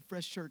into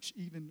Fresh Church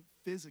even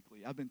physically?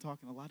 I've been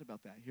talking a lot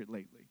about that here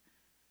lately,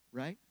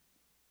 right?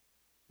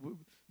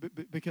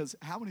 Because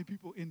how many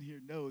people in here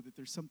know that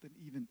there's something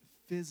even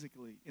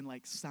physically in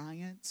like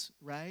science,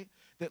 right?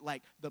 That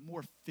like the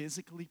more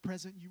physically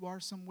present you are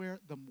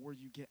somewhere, the more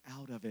you get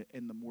out of it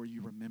and the more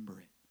you remember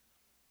it.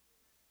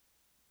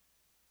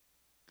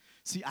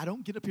 See, I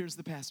don't get up here as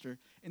the pastor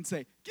and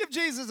say, give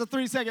Jesus a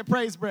 3-second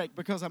praise break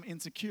because I'm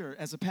insecure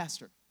as a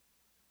pastor.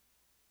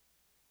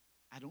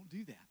 I don't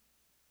do that.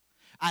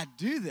 I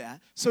do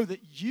that so that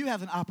you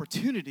have an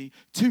opportunity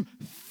to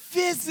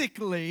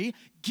physically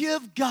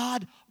give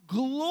God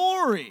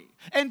glory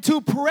and to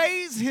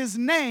praise his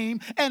name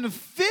and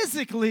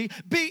physically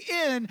be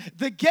in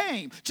the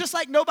game. Just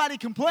like nobody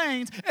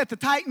complains at the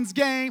Titans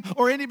game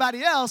or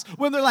anybody else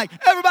when they're like,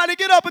 everybody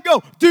get up and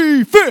go,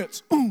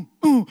 defense,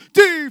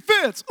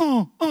 defense,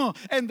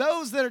 And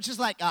those that are just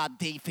like,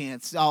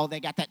 defense, they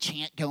got that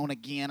chant going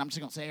again. I'm just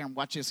going to sit here and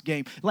watch this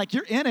game. Like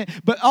you're in it,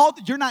 but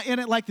you're not in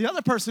it like the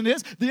other person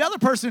is. The other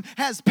person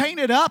has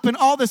painted up and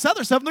all this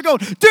other stuff, and they're going,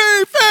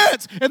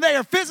 defense! And they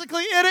are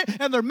physically in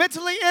it, and they're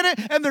mentally in it,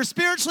 and they're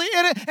spiritually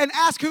in it, and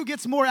ask who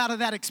gets more out of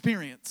that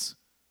experience.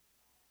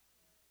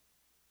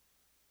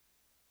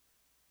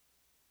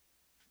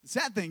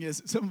 sad thing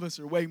is, some of us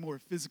are way more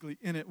physically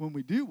in it when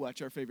we do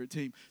watch our favorite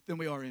team than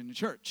we are in the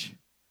church.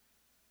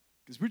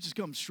 Because we just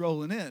come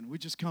strolling in. We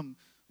just come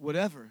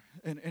whatever.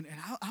 And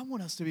I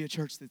want us to be a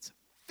church that's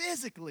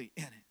physically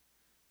in it.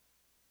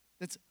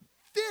 That's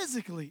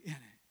physically in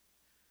it.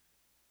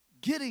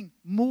 Getting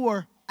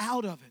more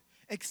out of it.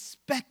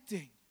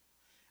 Expecting.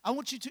 I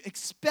want you to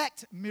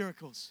expect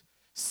miracles.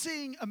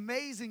 Seeing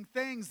amazing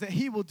things that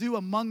he will do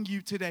among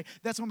you today.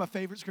 That's one of my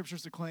favorite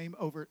scriptures to claim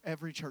over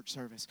every church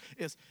service.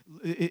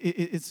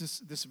 It's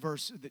this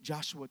verse that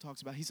Joshua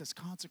talks about. He says,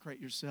 consecrate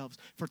yourselves,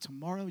 for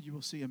tomorrow you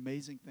will see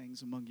amazing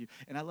things among you.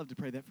 And I love to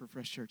pray that for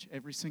Fresh Church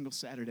every single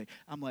Saturday.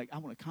 I'm like, I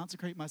want to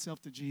consecrate myself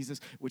to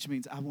Jesus, which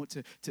means I want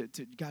to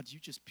God, you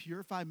just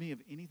purify me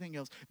of anything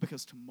else,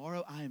 because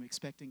tomorrow I am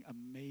expecting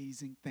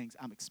amazing things.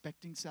 I'm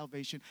expecting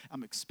salvation.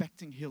 I'm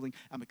expecting healing.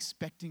 I'm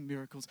expecting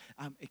miracles.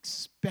 I'm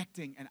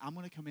expecting, and I'm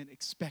going to come in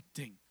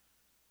expecting.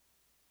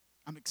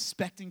 I'm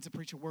expecting to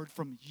preach a word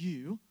from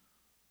you.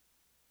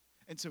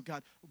 And so,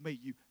 God, may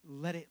you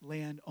let it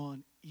land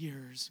on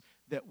ears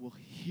that will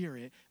hear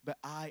it, but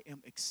I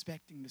am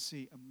expecting to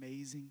see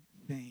amazing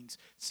things.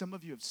 Some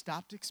of you have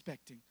stopped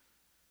expecting,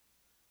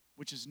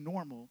 which is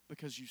normal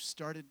because you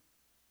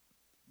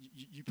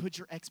put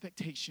your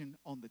expectation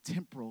on the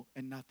temporal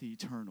and not the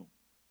eternal.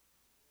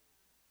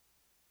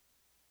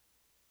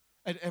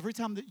 And every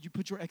time that you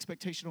put your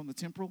expectation on the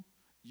temporal,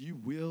 you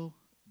will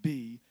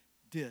be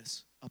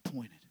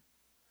disappointed.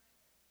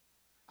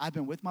 I've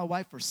been with my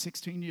wife for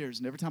 16 years,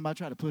 and every time I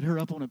try to put her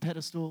up on a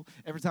pedestal,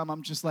 every time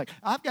I'm just like,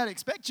 I've got to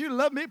expect you to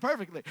love me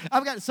perfectly.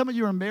 Some of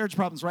you are in marriage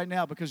problems right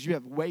now because you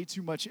have way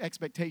too much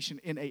expectation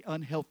in an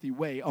unhealthy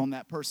way on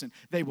that person.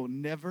 They will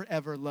never,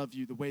 ever love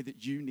you the way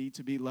that you need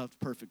to be loved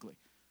perfectly.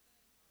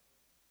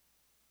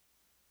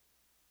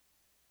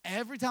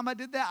 Every time I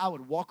did that, I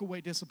would walk away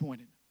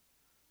disappointed.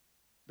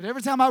 But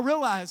every time I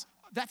realize,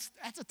 that's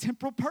a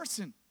temporal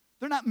person.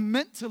 They're not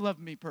meant to love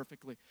me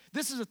perfectly.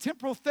 This is a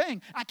temporal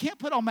thing. I can't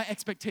put all my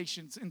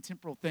expectations in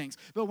temporal things.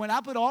 But when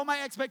I put all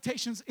my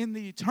expectations in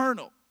the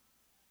eternal,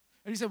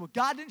 and you say, well,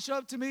 God didn't show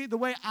up to me the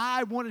way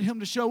I wanted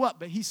him to show up,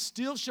 but he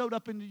still showed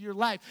up into your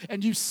life,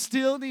 and you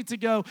still need to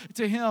go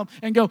to him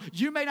and go,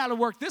 you may not have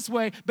worked this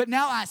way, but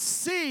now I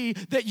see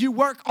that you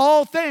work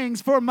all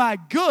things for my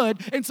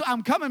good, and so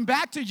I'm coming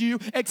back to you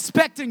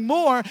expecting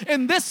more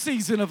in this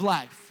season of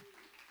life.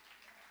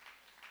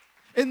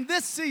 In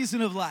this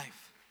season of life,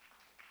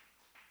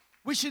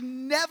 we should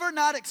never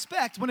not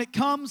expect when it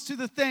comes to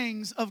the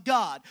things of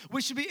God.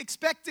 We should be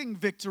expecting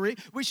victory.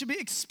 We should be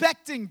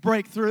expecting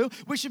breakthrough.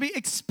 We should be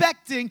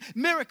expecting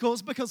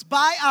miracles, because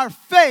by our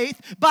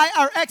faith, by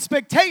our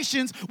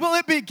expectations, will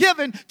it be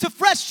given to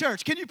Fresh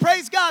Church. Can you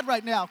praise God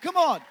right now? Come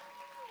on.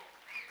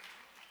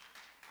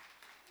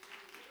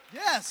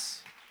 Yes.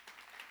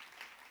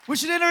 We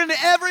should enter into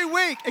every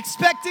week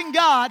expecting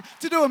God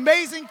to do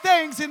amazing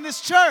things in this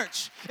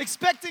church.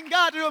 Expecting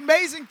God to do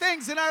amazing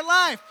things in our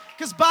life.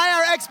 Because by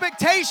our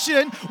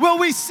expectation will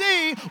we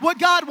see what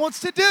God wants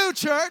to do,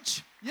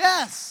 church.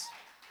 Yes.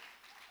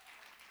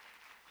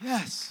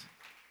 Yes.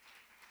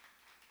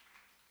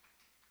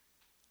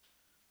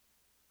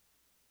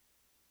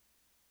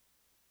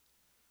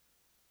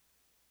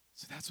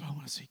 So that's what I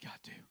want to see God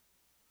do.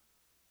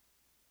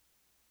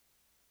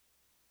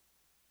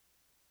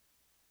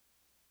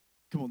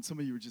 Come on, some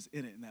of you were just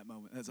in it in that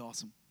moment. That's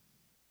awesome.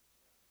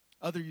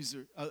 Other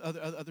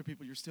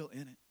people, you're still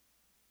in it.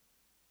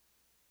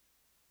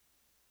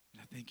 And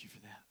I thank you for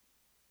that.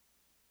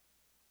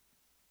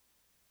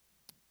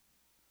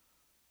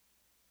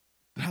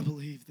 But I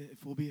believe that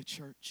if we'll be a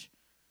church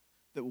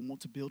that will want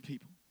to build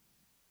people,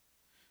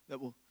 that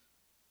will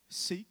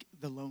seek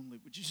the lonely.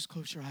 Would you just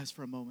close your eyes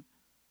for a moment?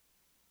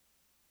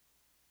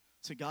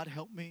 Say, God,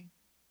 help me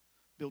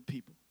build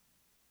people.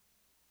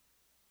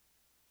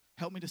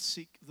 Help me to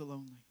seek the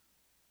lonely.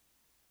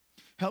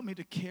 Help me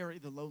to carry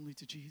the lonely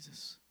to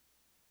Jesus.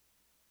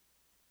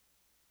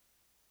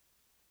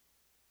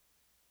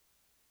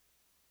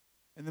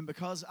 And then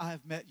because I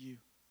have met you,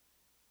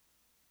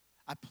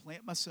 I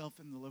plant myself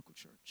in the local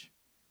church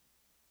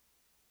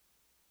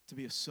to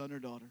be a son or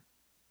daughter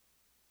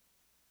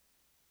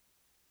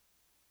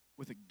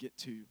with a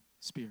get-to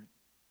spirit.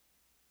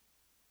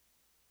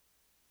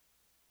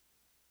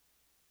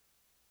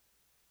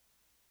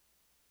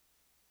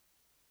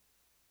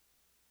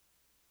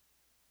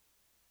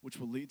 Which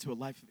will lead to a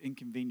life of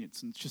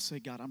inconvenience. And just say,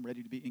 God, I'm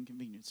ready to be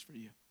inconvenienced for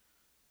you.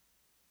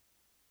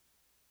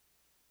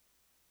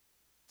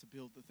 To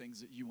build the things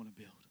that you want to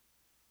build.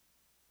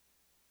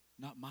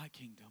 Not my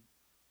kingdom,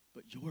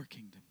 but your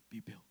kingdom be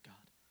built, God.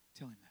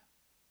 Tell him that.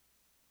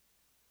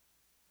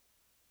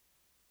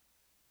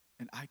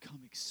 And I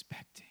come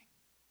expecting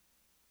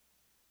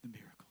the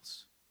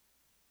miracles.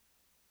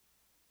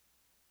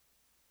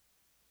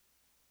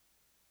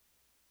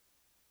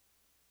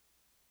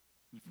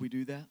 And if we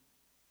do that,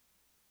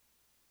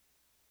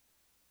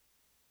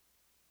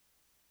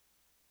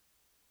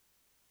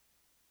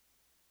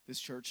 this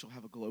church will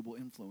have a global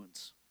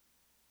influence.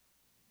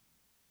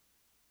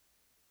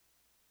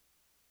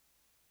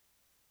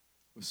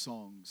 With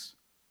songs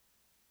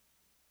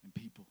and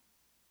people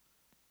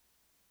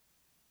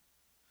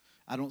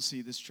I don't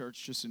see this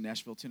church just in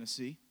Nashville,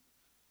 Tennessee,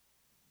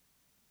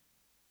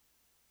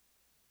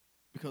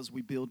 because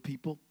we build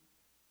people.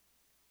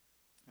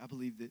 I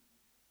believe that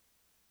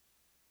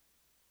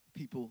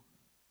people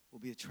will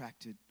be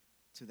attracted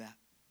to that.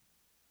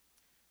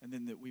 And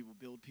then that we will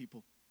build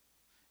people.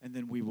 And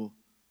then we will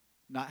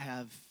not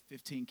have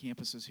 15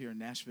 campuses here in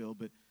Nashville,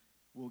 but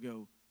we'll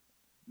go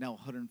now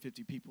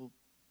 150 people.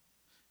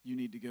 You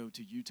need to go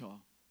to Utah.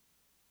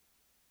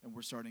 And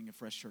we're starting a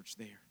fresh church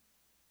there.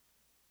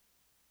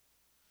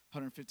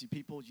 150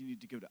 people, you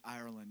need to go to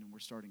Ireland, and we're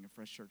starting a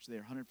fresh church there.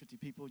 150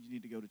 people, you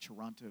need to go to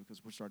Toronto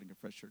because we're starting a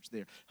fresh church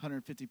there.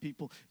 150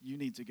 people, you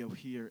need to go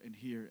here and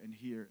here and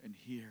here and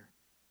here.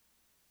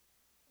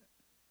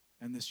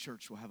 And this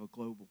church will have a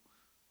global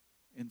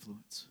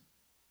influence.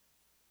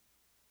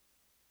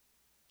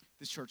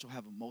 This church will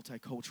have a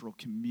multicultural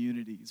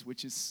communities,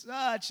 which is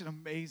such an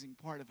amazing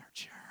part of our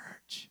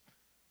church.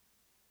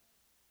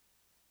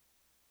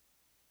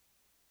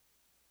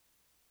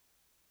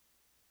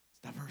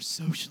 It's diverse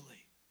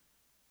socially,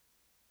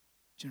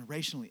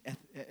 generationally,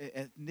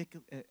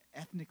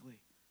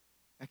 ethnically,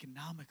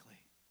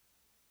 economically.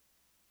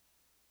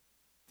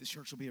 This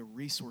church will be a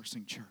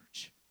resourcing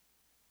church.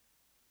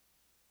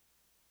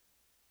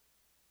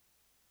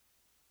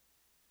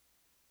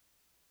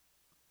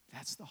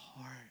 That's the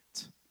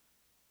heart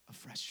of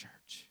Fresh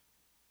Church.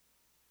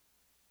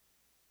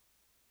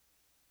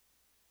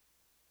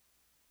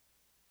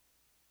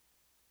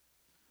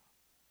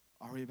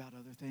 Are we about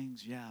other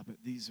things? Yeah, but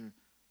these are,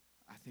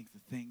 I think,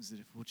 the things that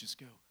if we'll just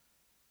go,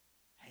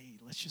 hey,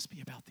 let's just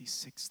be about these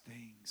 6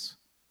 things.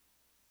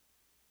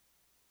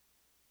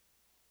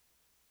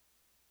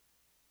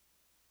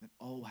 Then,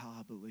 oh, how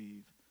I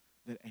believe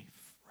that a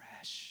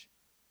fresh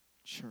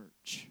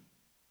church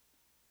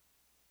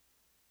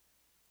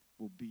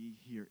will be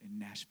here in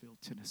Nashville,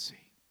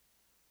 Tennessee.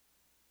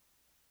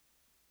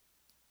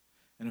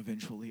 And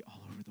eventually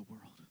all over the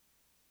world.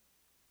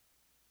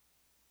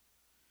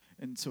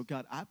 And so,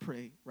 God, I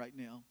pray right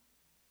now,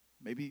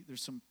 maybe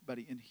there's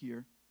somebody in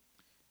here,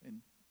 and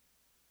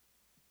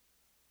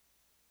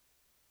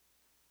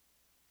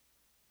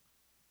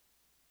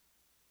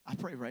I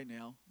pray right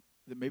now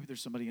that maybe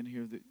there's somebody in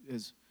here that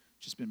has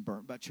just been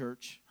burnt by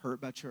church, hurt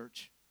by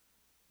church.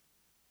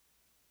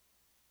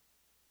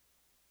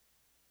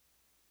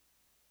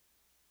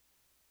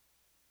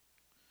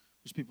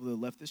 There's people that have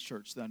left this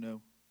church that I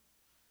know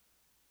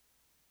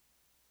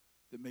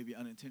that maybe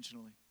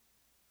unintentionally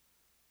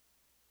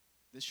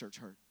this church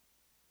hurt.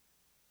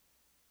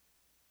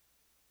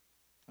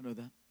 I know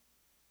that.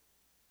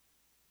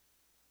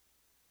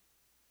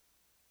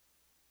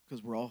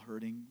 Because we're all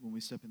hurting when we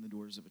step in the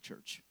doors of a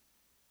church.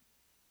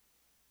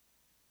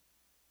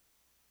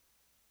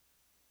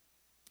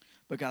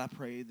 But God, I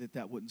pray that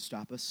that wouldn't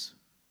stop us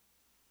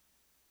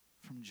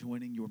from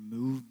joining your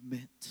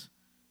movement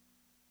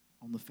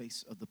on the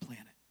face of the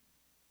planet.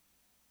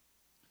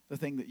 The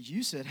thing that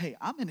you said, hey,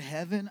 I'm in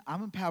heaven,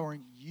 I'm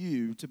empowering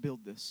you to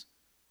build this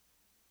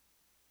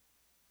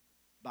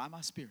by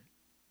my Spirit.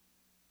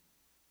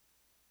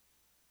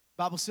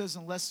 The Bible says,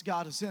 unless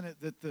God is in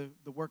it, that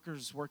the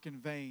workers work in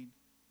vain.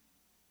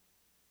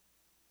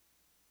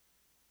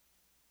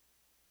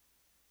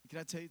 Can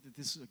I tell you that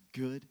this is a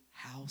good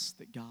house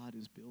that God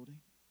is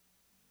building?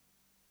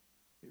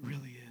 It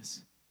really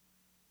is.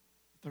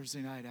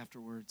 Thursday night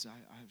afterwards,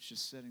 I was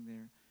just sitting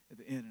there at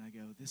the end and I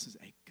go, this is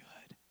a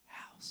good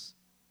house.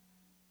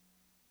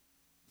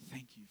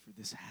 Thank you for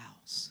this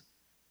house.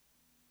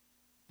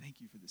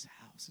 Thank you for this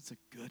house. It's a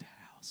good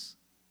house.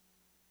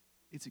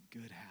 It's a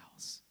good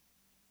house.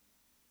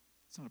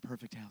 It's not a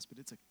perfect house, but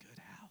it's a good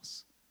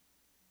house.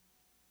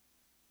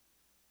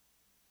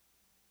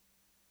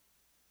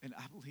 And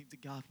I believe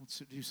that God wants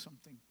to do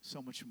something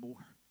so much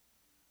more.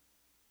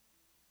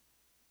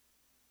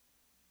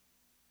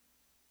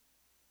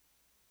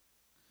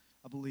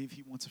 I believe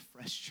He wants a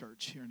fresh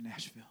church here in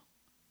Nashville.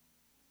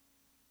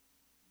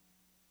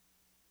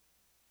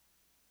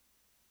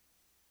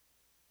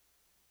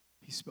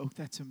 He spoke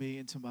that to me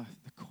into the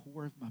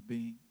core of my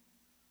being.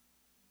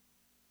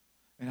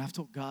 And I've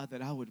told God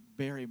that I would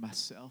bury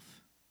myself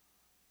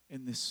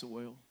in this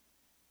soil.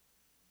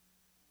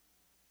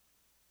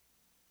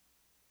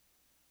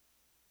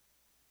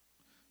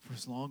 For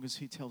as long as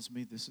He tells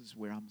me this is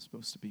where I'm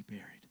supposed to be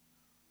buried.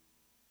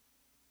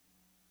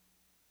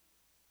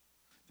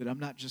 That I'm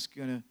not just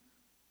going to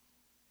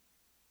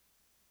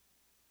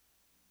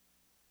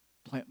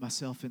plant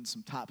myself in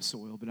some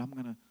topsoil, but I'm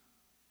going to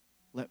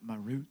let my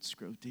roots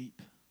grow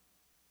deep.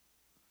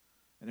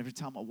 And every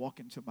time I walk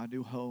into my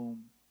new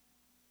home,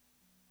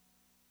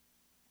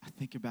 I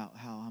think about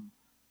how I'm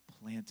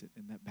planted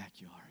in that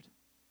backyard.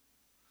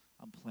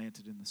 I'm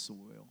planted in the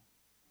soil.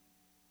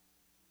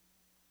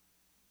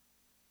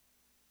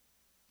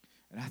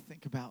 And I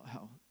think about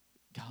how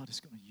God is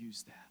going to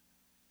use that.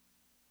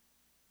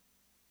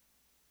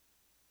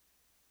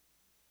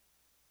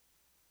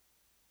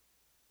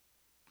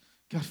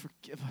 God,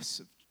 forgive us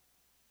of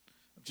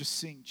just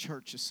seeing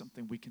church as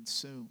something we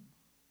consume.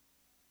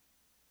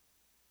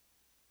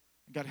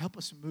 And God, help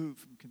us move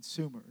from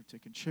consumer to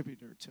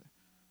contributor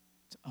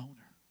to own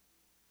her.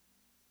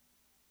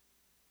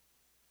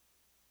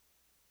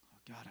 Oh,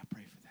 God, I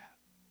pray for that.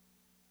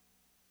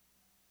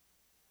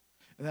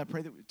 And I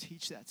pray that we would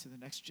teach that to the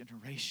next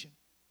generation.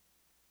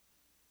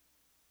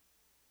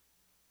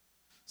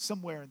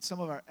 Somewhere in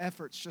some of our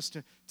efforts just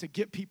to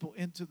get people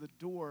into the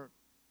door,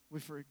 we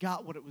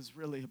forgot what it was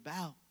really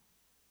about.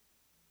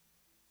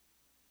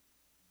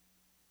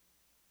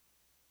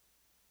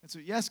 And so,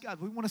 yes,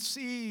 God, we want to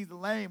see the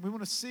lame. We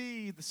want to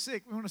see the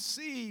sick. We want to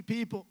see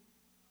people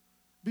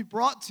be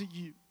brought to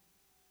you.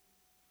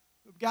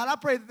 God, I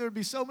pray that there would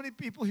be so many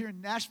people here in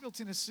Nashville,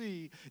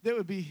 Tennessee that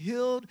would be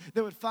healed,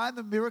 that would find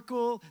the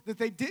miracle that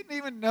they didn't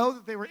even know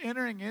that they were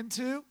entering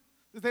into,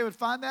 that they would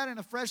find that in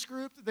a fresh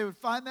group, that they would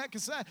find that.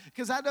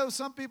 Because I know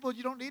some people,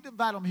 you don't need to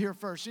invite them here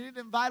first. You need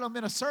to invite them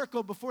in a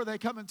circle before they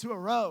come into a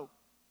row.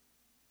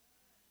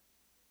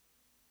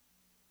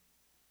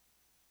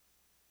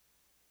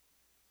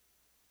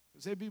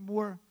 Because they'd be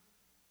more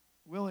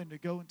willing to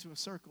go into a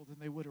circle than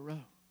they would a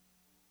row.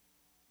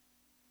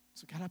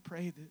 So God, I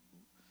pray that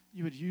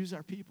you would use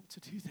our people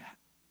to do that.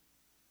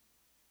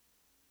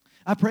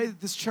 I pray that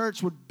this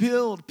church would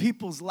build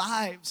people's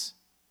lives.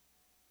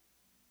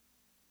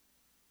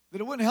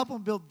 That it wouldn't help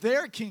them build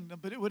their kingdom,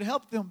 but it would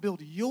help them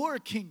build your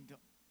kingdom.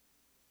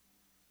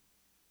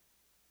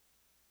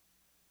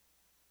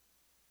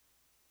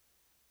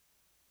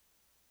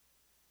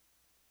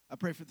 I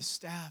pray for the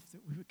staff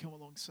that we would come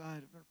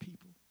alongside of our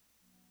people.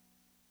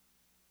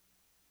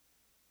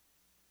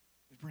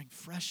 They bring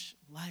fresh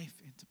life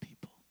into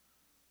people.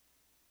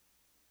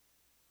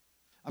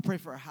 I pray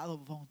for our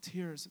high-level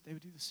volunteers that they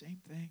would do the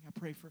same thing. I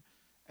pray for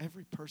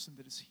every person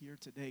that is here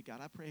today. God,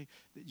 I pray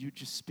that you would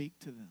just speak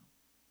to them.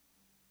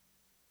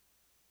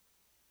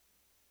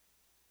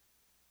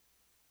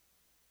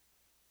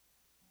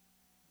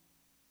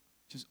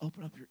 Just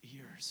open up your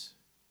ears.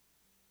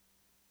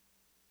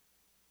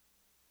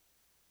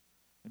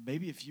 And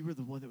maybe if you were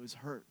the one that was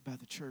hurt by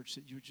the church,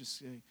 that you would just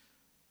say,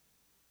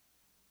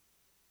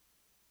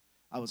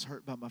 I was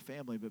hurt by my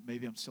family, but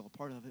maybe I'm still a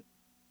part of it.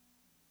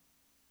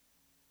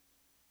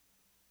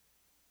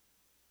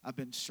 I've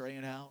been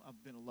straying out.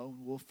 I've been a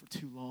lone wolf for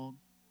too long.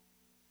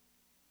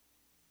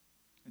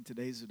 And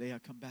today's the day I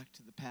come back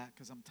to the pack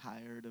because I'm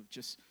tired of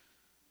just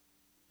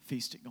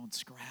feasting on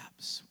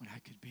scraps when I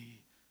could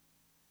be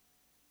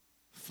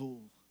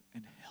full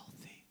and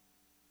healthy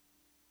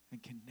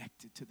and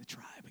connected to the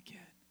tribe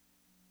again.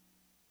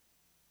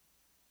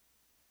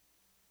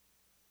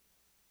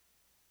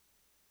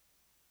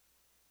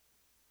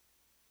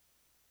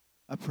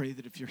 I pray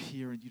that if you're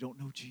here and you don't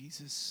know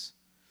Jesus,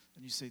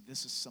 and you say,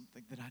 this is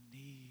something that I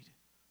need,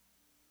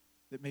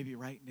 that maybe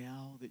right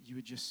now that you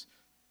would just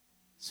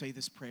say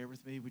this prayer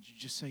with me. Would you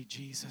just say,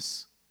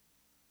 Jesus,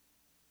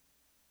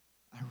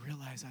 I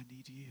realize I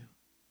need you.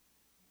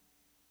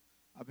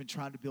 I've been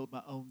trying to build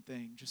my own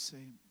thing. Just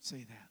say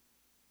that.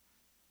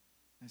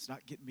 And it's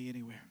not getting me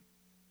anywhere.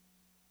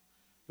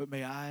 But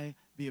may I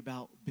be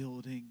about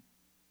building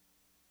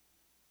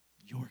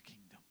your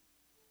kingdom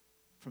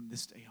from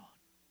this day on.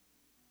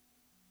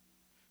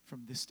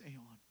 From this day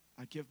on,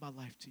 I give my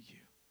life to you.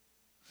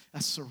 I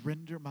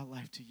surrender my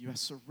life to you. I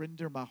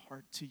surrender my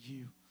heart to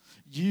you.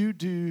 You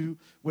do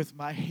with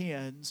my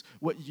hands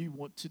what you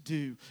want to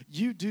do.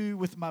 You do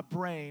with my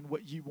brain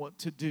what you want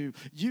to do.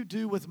 You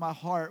do with my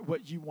heart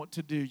what you want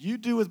to do. You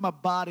do with my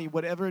body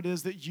whatever it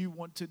is that you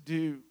want to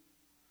do.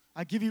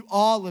 I give you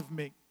all of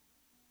me.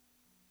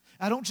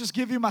 I don't just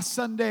give you my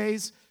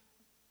Sundays.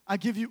 I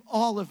give you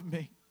all of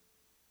me.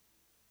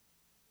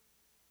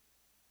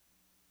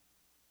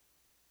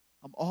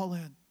 I'm all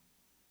in.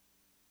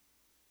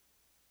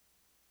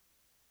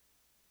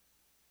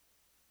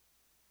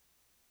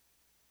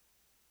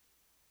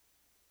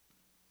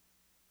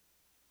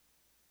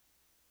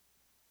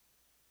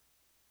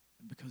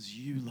 And because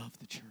you love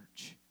the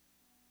church,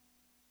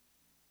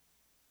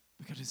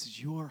 because it's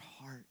your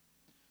heart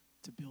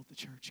to build the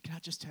church. Can I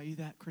just tell you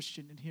that,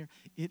 Christian in here?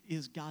 It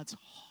is God's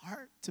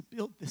heart to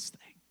build this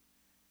thing.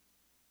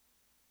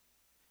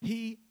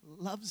 He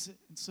loves it.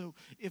 And so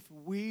if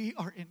we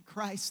are in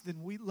Christ,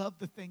 then we love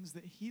the things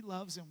that he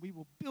loves, and we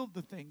will build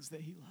the things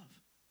that he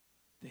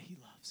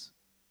loves.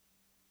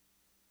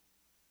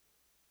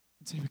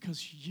 And say,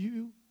 because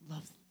you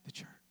love the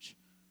church,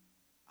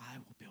 I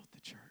will build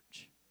the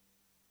church.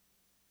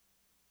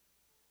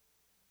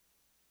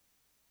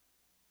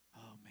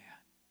 Oh, man.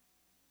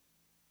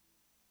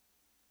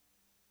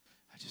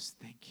 I just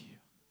thank you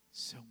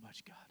so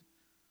much, God,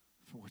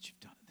 for what you've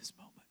done in this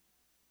moment.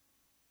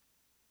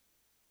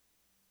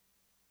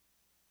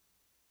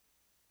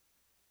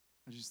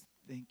 I just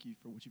thank you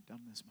for what you've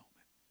done in this moment.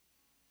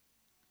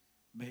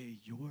 May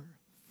your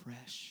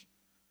fresh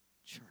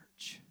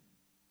church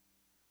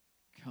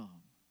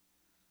come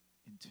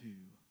into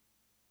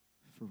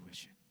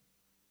fruition.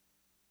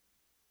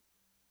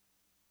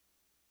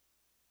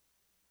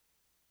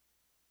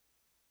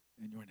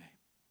 In your name.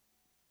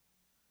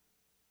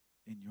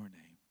 In your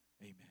name.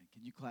 Amen.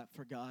 Can you clap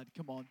for God?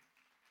 Come on.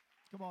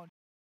 Come on.